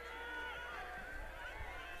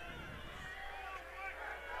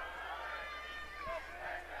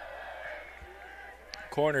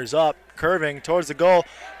 Corners up, curving towards the goal.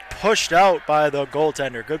 Pushed out by the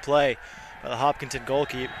goaltender. Good play by the Hopkinton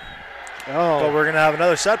goalkeeper. But we're going to have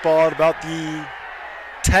another set ball at about the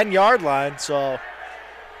 10-yard line, so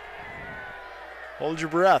hold your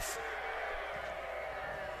breath.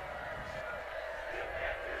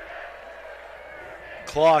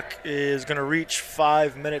 Clock is going to reach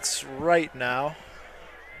 5 minutes right now.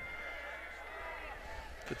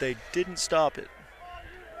 But they didn't stop it.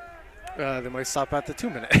 They might stop at the 2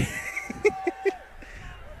 minute.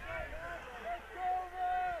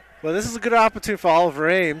 Well, this is a good opportunity for Oliver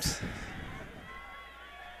Ames.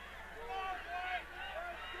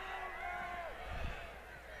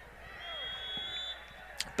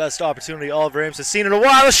 Best opportunity Oliver Ames has seen in a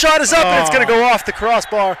while. The shot is up, and it's going to go off the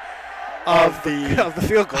crossbar of the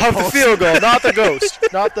field goal. Of the field goal, not the ghost,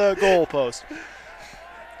 not the goal post.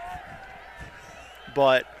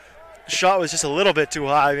 But the shot was just a little bit too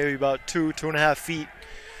high, maybe about 2.5 feet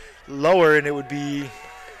lower, and it would be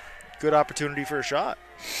good opportunity for a shot.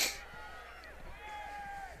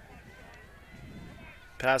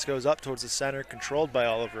 Pass goes up towards the center, controlled by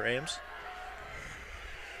Oliver Ames.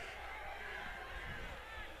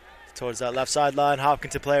 Towards that left sideline,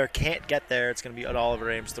 Hopkington player can't get there. It's going to be an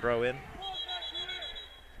Oliver Ames throw in.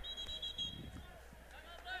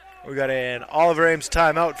 We got an Oliver Ames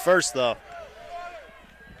timeout first, though,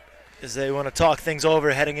 as they want to talk things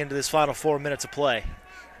over heading into this final 4 minutes of play.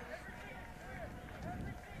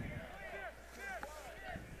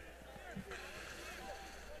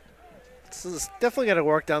 So it's definitely got to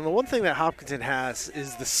work down. The one thing that Hopkington has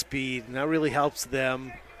is the speed, and that really helps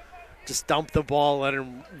them just dump the ball, let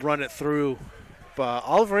him run it through. But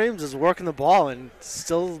Oliver Ames is working the ball and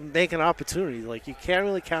still making opportunities. Like, you can't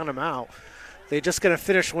really count them out. They're just going to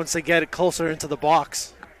finish once they get it closer into the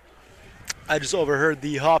box. I just overheard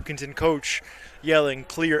the Hopkington coach yelling,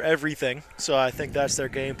 "Clear everything." So I think that's their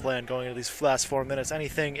game plan going into these last 4 minutes.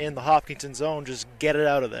 Anything in the Hopkington zone, just get it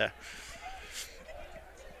out of there.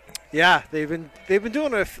 Yeah, they've been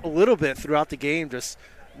doing it a little bit throughout the game, just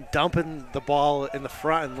dumping the ball in the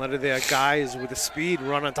front and letting their guys with the speed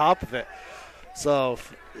run on top of it. So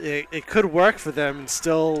it could work for them and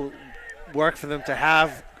still work for them to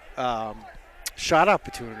have shot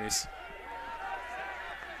opportunities.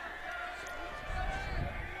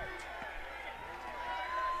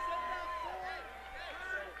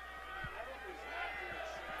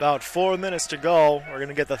 About 4 minutes to go. We're going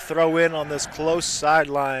to get the throw in on this close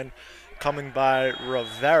sideline coming by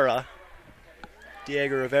Rivera.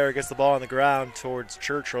 Diego Rivera gets the ball on the ground towards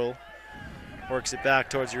Churchill. Works it back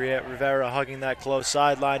towards Rivera, hugging that close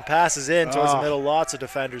sideline. Passes in towards the middle. Lots of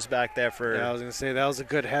defenders back there for... Yeah, I was going to say that was a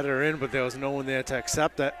good header in, but there was no one there to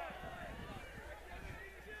accept it.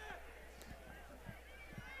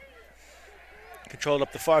 Controlled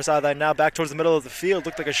up the far sideline now, back towards the middle of the field.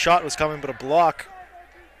 Looked like a shot was coming, but a block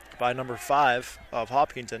by number 5 of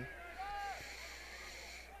Hopkington.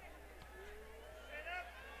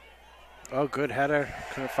 Oh, good header.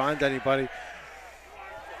 Couldn't find anybody.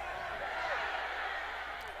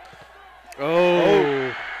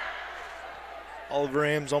 Oh. Oliver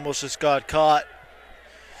Ames almost just got caught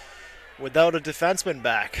without a defenseman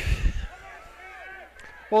back.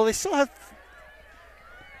 Well, they still have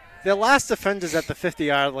their last defender's at the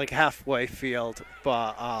 50-yard, like halfway field,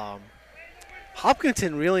 but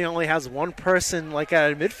Hopkington really only has one person like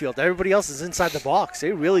at midfield. Everybody else is inside the box.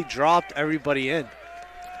 They really dropped everybody in.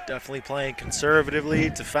 Definitely playing conservatively,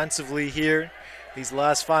 defensively here. These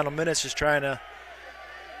last final minutes, just trying to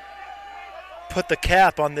put the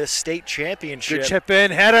cap on this state championship. Good chip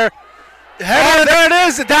in, header. Header, there it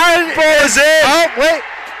is. The ball is in. Oh, wait.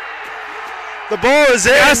 The ball is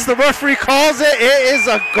in. Yes, the referee calls it. It is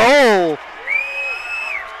a goal.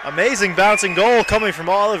 Amazing bouncing goal coming from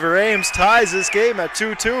Oliver Ames. Ties this game at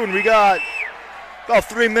 2-2, and we got about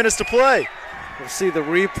 3 minutes to play. We'll see the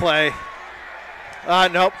replay.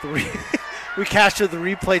 Nope. We captured the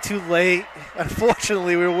replay too late.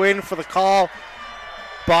 Unfortunately, we were waiting for the call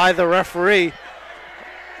by the referee.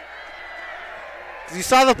 You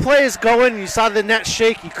saw the players go in, you saw the net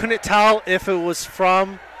shake. You couldn't tell if it was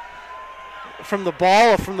from the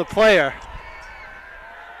ball or from the player.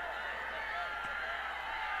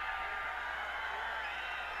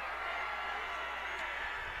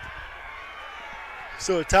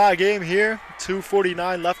 So a tie game here.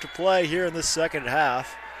 2:49 left to play here in the second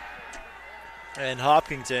half. And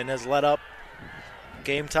Hopkington has let up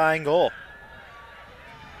game-tying goal.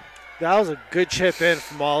 That was a good chip in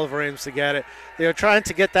from Oliver Ames to get it. They were trying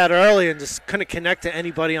to get that early and just couldn't connect to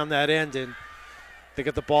anybody on that end, and they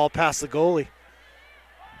got the ball past the goalie.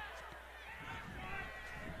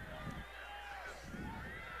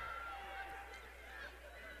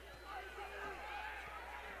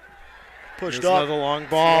 Pushed There's up. another long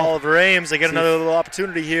ball. Oliver Ames, they get another little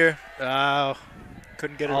opportunity here. Oh.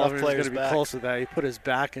 Couldn't get Oliver enough players going to be back. close to that. He put his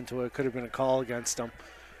back into it. Could have been a call against him.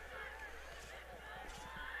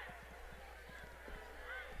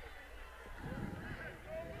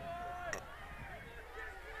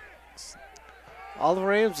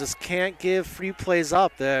 Oliver Ames just can't give free plays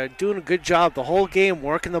up. They're doing a good job the whole game,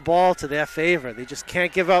 working the ball to their favor. They just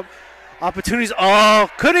can't give up opportunities. Oh,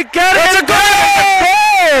 couldn't get it. It's a goal!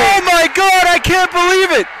 Oh my God, I can't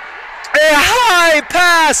believe it. A high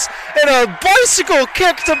pass and a bicycle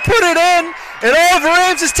kick to put it in, and Oliver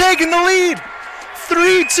Ames is taking the lead.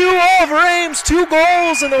 3-2 Oliver Ames, 2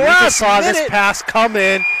 goals in the We last just saw minute. this pass come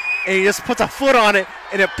in, and he just puts a foot on it,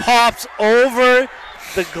 and it pops over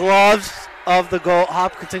the gloves of the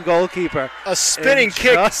Hopkington goalkeeper. A spinning And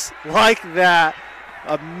kick. just like that.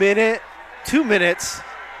 A minute, 2 minutes.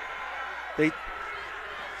 They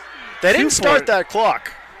didn't start 2:40. that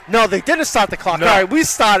clock. No, they didn't start the clock. No. All right, we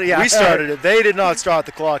started. Yeah, We started it. They did not start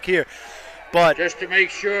the clock here. But Just to make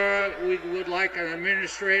sure, we would like an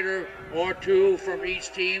administrator or two from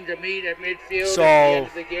each team to meet at midfield So, at the end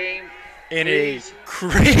of the game. in Please. a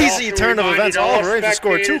crazy Also turn of reminding events, all Oliver Ames has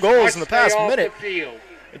scored 2 spectators goals in the must past stay off minute. the field.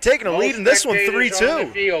 And taking a No lead in this one, spectators on the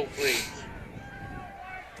 3-2. field, please.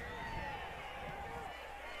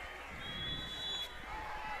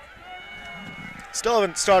 Still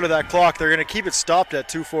haven't started that clock. They're going to keep it stopped at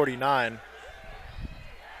 2:49.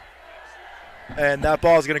 And that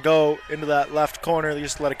ball is going to go into that left corner. They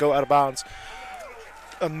just let it go out of bounds.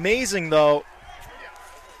 Amazing, though,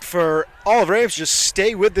 for Oliver Ames to just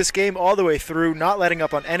stay with this game all the way through, not letting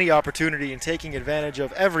up on any opportunity and taking advantage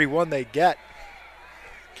of every one they get.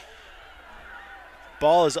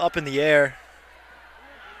 Ball is up in the air.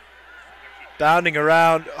 Bounding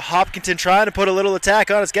around. Hopkington trying to put a little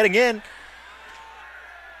attack on. It's getting in.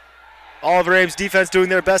 Oliver Ames defense doing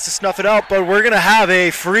their best to snuff it out, but we're going to have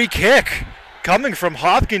a free kick coming from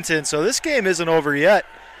Hopkington, so this game isn't over yet.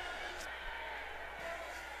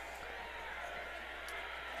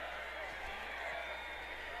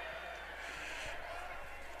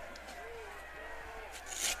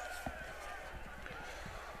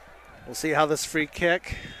 We'll see how this free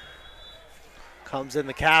kick comes in.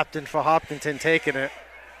 The captain for Hopkington taking it.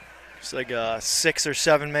 It's like a 6 or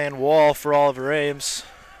 7 man wall for Oliver Ames.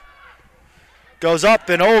 Goes up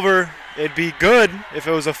and over. It'd be good if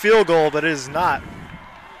it was a field goal, but it is not.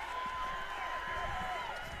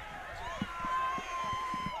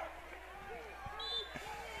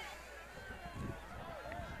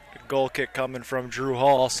 Good goal kick coming from Drew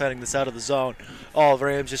Hall, sending this out of the zone. Oliver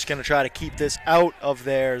Ames just going to try to keep this out of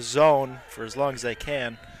their zone for as long as they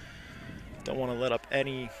can. Don't want to let up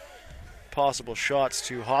any possible shots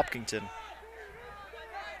to Hopkington.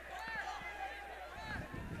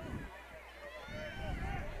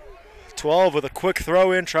 12 with a quick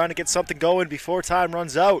throw in, trying to get something going before time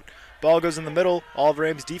runs out. Ball goes in the middle. Oliver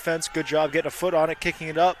Ames defense, good job getting a foot on it, kicking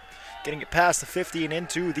it up, getting it past the 50 and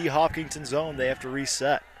into the Hopkington zone. They have to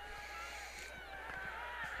reset.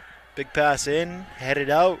 Big pass in,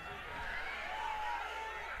 headed out.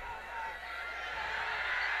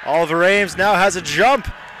 Oliver Ames now has a jump.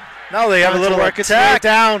 Now they have a little work its way attack.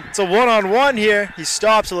 down. It's a one-on-one here. He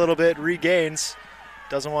stops a little bit, regains.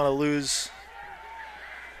 Doesn't want to lose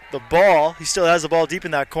the ball. He still has the ball deep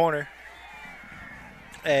in that corner.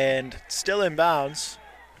 And still in bounds.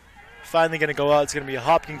 Finally going to go out. It's going to be a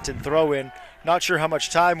Hopkington throw in. Not sure how much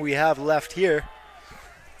time we have left here.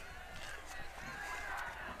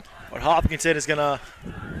 But Hopkington is going to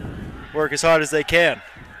work as hard as they can.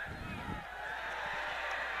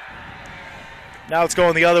 Now it's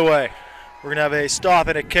going the other way. We're going to have a stop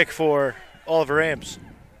and a kick for Oliver Ames.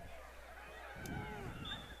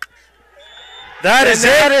 That is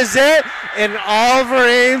it. And Oliver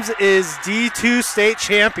Ames is D2 state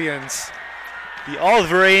champions. The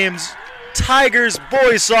Oliver Ames Tigers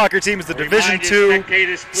boys soccer team is the Division II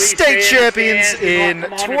state champions in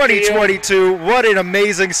 2022. What an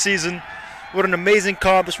amazing season. What an amazing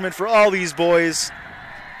accomplishment for all these boys.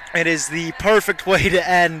 It is the perfect way to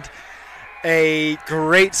end a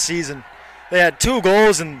great season. They had 2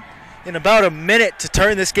 goals in about a minute to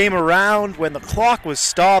turn this game around when the clock was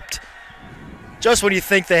stopped. Just when you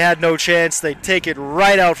think they had no chance, they take it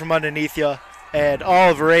right out from underneath you. And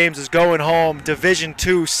Oliver Ames is going home, Division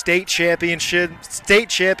II state champions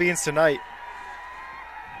tonight.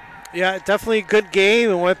 Yeah, definitely a good game.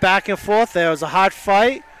 It went back and forth. There was a hard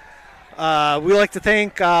fight. We like to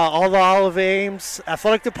thank all the Oliver Ames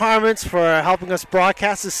athletic departments for helping us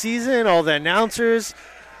broadcast the season, all the announcers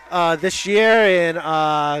this year,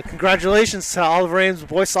 and congratulations to Oliver Ames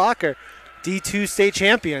boys soccer, D2 state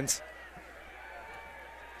champions.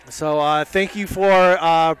 So thank you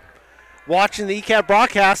for watching the ECAT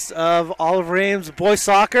broadcast of Oliver Ames boys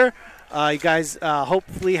soccer. You guys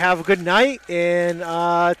hopefully have a good night, and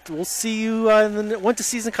we'll see you in the winter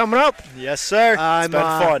season coming up. Yes, sir. It's been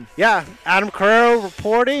fun. Yeah, Adam Carrero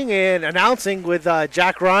reporting and announcing with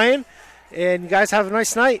Jack Ryan. and you guys have a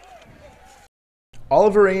nice night.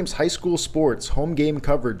 Oliver Ames High School Sports home game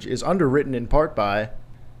coverage is underwritten in part by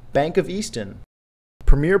Bank of Easton,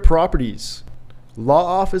 Premier Properties, Law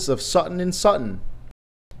Office of Sutton and Sutton,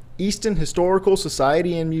 Easton Historical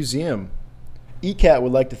Society and Museum. ECAT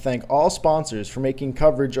would like to thank all sponsors for making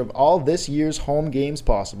coverage of all this year's home games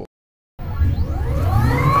possible.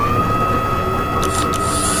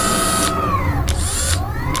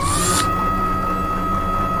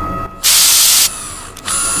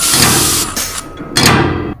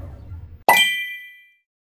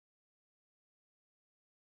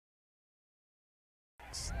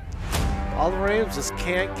 All the Rams just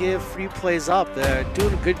can't give free plays up. They're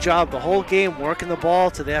doing a good job the whole game, working the ball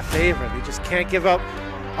to their favor. They just can't give up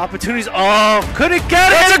opportunities. Oh, couldn't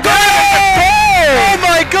get it! It's a goal! Oh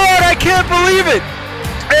my God, I can't believe it!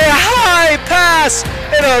 A high pass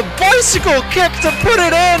and a bicycle kick to put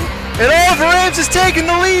it in, and Oliver Ames is taking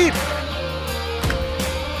the lead.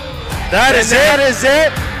 That is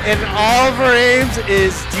it. And Oliver Ames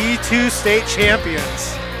is D2 state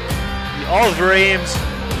champions. The Oliver Ames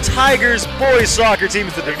Tigers boys soccer team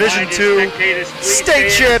is the Division II state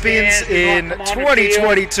champions in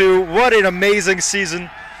 2022. What an amazing season.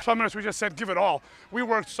 5 minutes, we just said give it all. We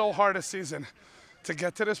worked so hard this season to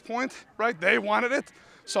get to this point, right? They wanted it,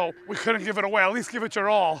 so we couldn't give it away. At least give it your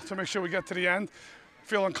all to make sure we get to the end.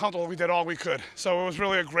 Feeling comfortable, we did all we could. So it was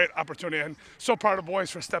really a great opportunity, and so proud of the boys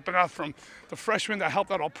for stepping up, from the freshmen that helped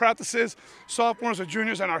out all practices, sophomores, the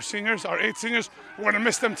juniors, and our seniors, our 8 seniors. We're gonna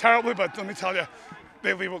miss them terribly, but let me tell you,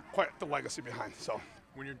 they leave quite the legacy behind. So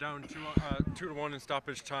when you're down 2-1 in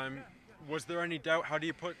stoppage time, was there any doubt? How do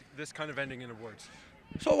you put this kind of ending into words?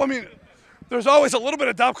 So, I mean, there's always a little bit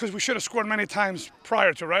of doubt because we should have scored many times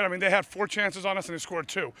prior to, right? I mean, they had 4 chances on us and they scored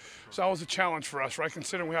 2. So that was a challenge for us, right,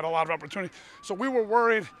 considering we had a lot of opportunity. So we were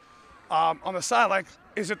worried on the side, like,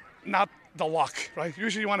 is it not the luck, right?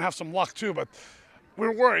 Usually you want to have some luck too, but we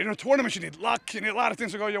were worried. In a tournament, you need luck, you need a lot of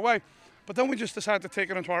things to go your way. But then we just decided to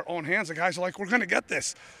take it into our own hands. The guys are like, we're going to get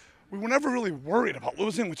this. We were never really worried about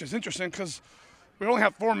losing, which is interesting because we only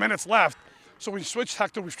have 4 minutes left. So we switched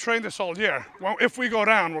Hector. We've trained this all year. Well, if we go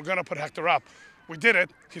down, we're going to put Hector up. We did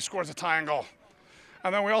it. He scores a tying goal.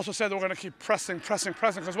 And then we also said that we're going to keep pressing,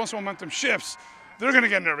 because once the momentum shifts, they're going to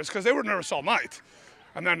get nervous because they were nervous all night.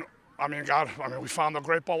 And then, we found a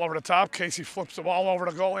great ball over the top. Casey flips the ball over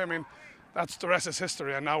the goalie. I mean, that's the rest is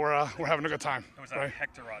history, and now we're having a good time. It was right?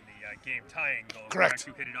 Hector on the game tying goal. Correct.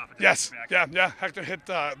 Who hit it off at the Yes. back. Yeah. Hector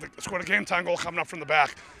scored a game time goal coming up from the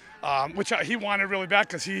back, which he wanted really bad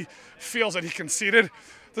because he feels that he conceded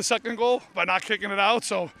the second goal by not kicking it out.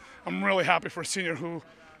 So I'm really happy for a senior who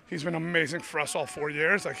he's been amazing for us all 4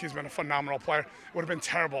 years. Like, he's been a phenomenal player. It would have been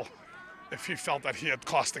terrible if he felt that he had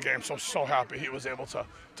cost the game. So happy he was able to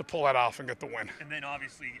pull that off and get the win. And then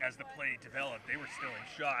obviously as the play developed, they were still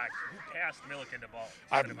in shock. Who passed Milliken the ball?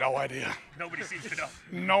 I have no idea. Nobody seems to know.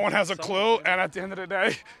 No one has a clue, and at the end of the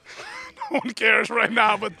day, no one cares right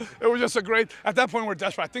now, but it was just a great, at that point we're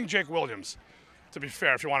desperate. I think Jake Williams, to be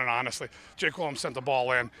fair, if you want to know honestly, Jake Williams sent the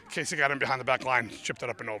ball in. Casey got in behind the back line, chipped it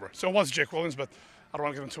up and over. So it was Jake Williams, but I don't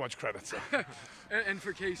want to give him too much credit. So. And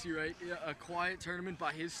for Casey, right, a quiet tournament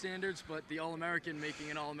by his standards, but the All-American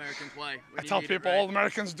making an All-American play. I tell people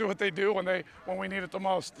All-Americans do what they do when we need it the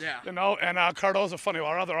most. Yeah. You know, and Cardoza, funny,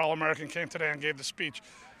 our other All-American came today and gave the speech.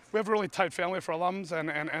 We have a really tight family for alums and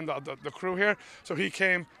the crew here. So he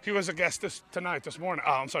came, he was a guest this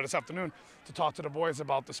afternoon to talk to the boys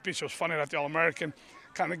about the speech. It was funny that the All-American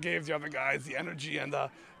kind of gave the other guys the energy and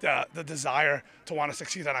the desire to want to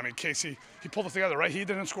succeed. And I mean, Casey, he pulled it together, right? He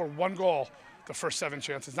didn't score 1 goal the first 7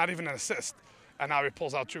 chances, not even an assist. And now he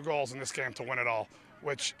pulls out 2 goals in this game to win it all,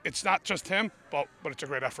 which it's not just him, but it's a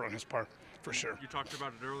great effort on his part, for sure. You talked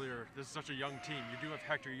about it earlier. This is such a young team. You do have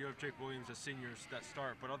Hector, you have Jake Williams as seniors that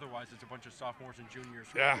start, but otherwise it's a bunch of sophomores and juniors.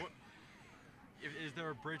 Yeah. Is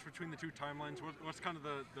there a bridge between the 2 timelines? What's kind of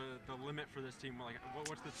the limit for this team? Like,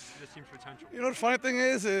 what's this team's potential? You know, the funny thing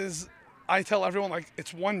is I tell everyone, like,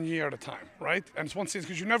 it's 1 year at a time, right? And it's one season,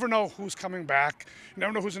 because you never know who's coming back. You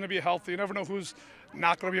never know who's going to be healthy. You never know who's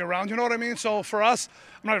not going to be around. You know what I mean? So for us,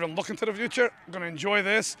 I'm not even looking to the future. I'm going to enjoy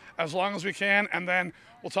this as long as we can, and then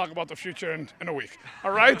we'll talk about the future in a week.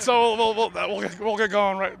 All right? So we'll get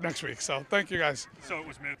going right next week. So thank you, guys. So it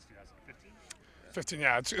was moved 2015? 15,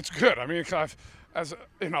 yeah. It's good. I mean,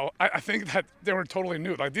 I think that they were totally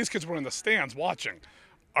new. Like, these kids were in the stands watching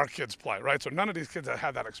our kids play, right? So none of these kids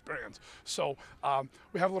had that experience. So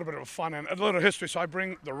we have a little bit of fun and a little history. So I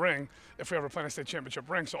bring the ring if we ever play a state championship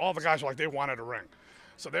ring. So all the guys are like, they wanted a ring.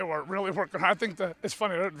 So they were really working. I think that it's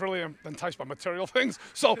funny. They're really enticed by material things.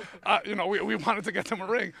 So, we wanted to get them a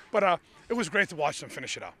ring. But it was great to watch them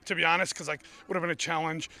finish it out, to be honest, because like would have been a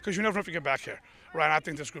challenge because you never know if you get back here, right? I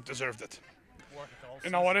think this group deserved it. You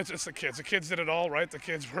know what? It's the kids. The kids did it all, right? The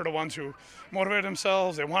kids were the ones who motivated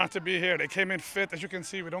themselves. They wanted to be here. They came in fit. As you can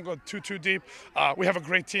see, we don't go too deep. We have a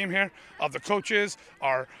great team here. The coaches,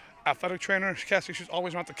 our athletic trainer, Cassie, she's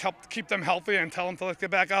always want to keep them healthy and tell them to get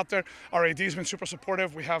back out there. Our AD's been super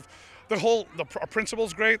supportive. We have our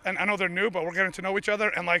principal's great, and I know they're new, but we're getting to know each other,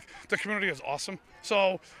 and like the community is awesome.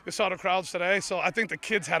 So you saw the crowds today. So I think the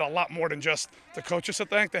kids had a lot more than just the coaches to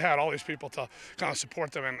thank. They had all these people to kind of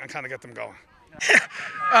support them and kind of get them going.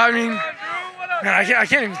 I mean, man, I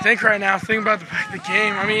can't even think right now. Think about the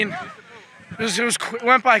game. I mean, it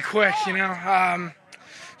went by quick.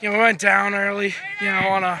 We went down early.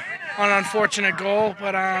 On an unfortunate goal,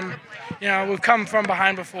 but we've come from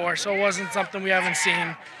behind before, so it wasn't something we haven't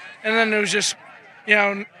seen. And then it was just,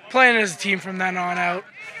 playing as a team from then on out,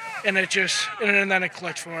 and then it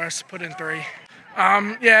clicked for us. Put in 3.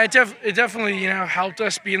 It definitely helped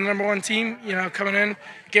us being the number 1 team. Coming in,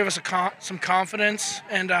 gave us some confidence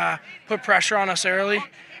and put pressure on us early.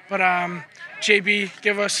 But JB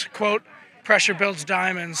gave us quote, "Pressure builds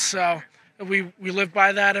diamonds." So we live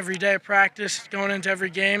by that every day of practice, going into every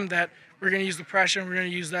game. That we're going to use the pressure and we're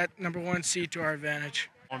going to use that number 1 seed to our advantage.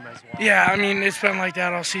 Yeah, I mean it's been like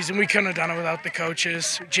that all season. We couldn't have done it without the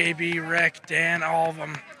coaches, JB, Rick, Dan, all of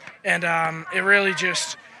them, and it really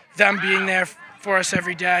just them being there for us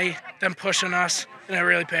every day, them pushing us, and it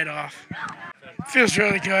really paid off. Feels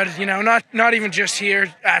really good, not even just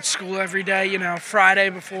here at school every day, Friday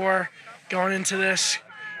before going into this,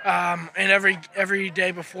 and every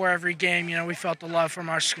day before every game, we felt the love from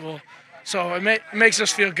our school. So it makes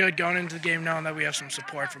us feel good going into the game knowing that we have some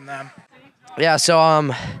support from them. Yeah,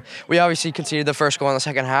 so we obviously conceded the first goal in the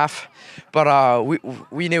second half, but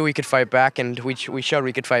we knew we could fight back, and we showed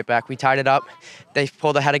we could fight back. We tied it up. They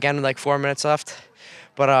pulled ahead again with like 4 minutes left,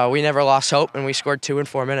 but we never lost hope, and we scored 2 in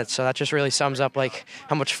 4 minutes. So that just really sums up like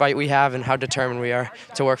how much fight we have and how determined we are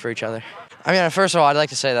to work for each other. I mean, first of all, I'd like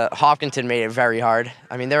to say that Hopkington made it very hard.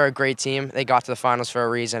 I mean, they're a great team. They got to the finals for a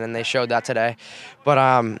reason, and they showed that today. But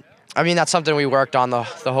I mean, that's something we worked on the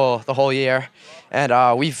whole year,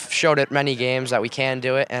 and we've showed it many games that we can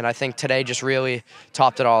do it, and I think today just really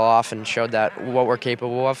topped it all off and showed that what we're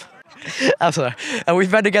capable of. Absolutely. And we've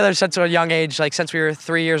been together since a young age, like since we were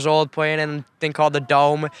 3 years old, playing in a thing called the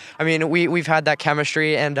Dome. I mean, we've had that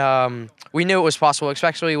chemistry, and we knew it was possible,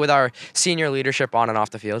 especially with our senior leadership on and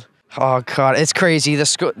off the field. Oh God, it's crazy. The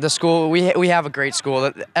school we have a great school.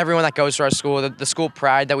 Everyone that goes to our school, the school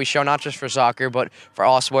pride that we show, not just for soccer but for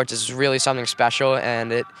all sports, is really something special,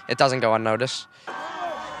 and it doesn't go unnoticed.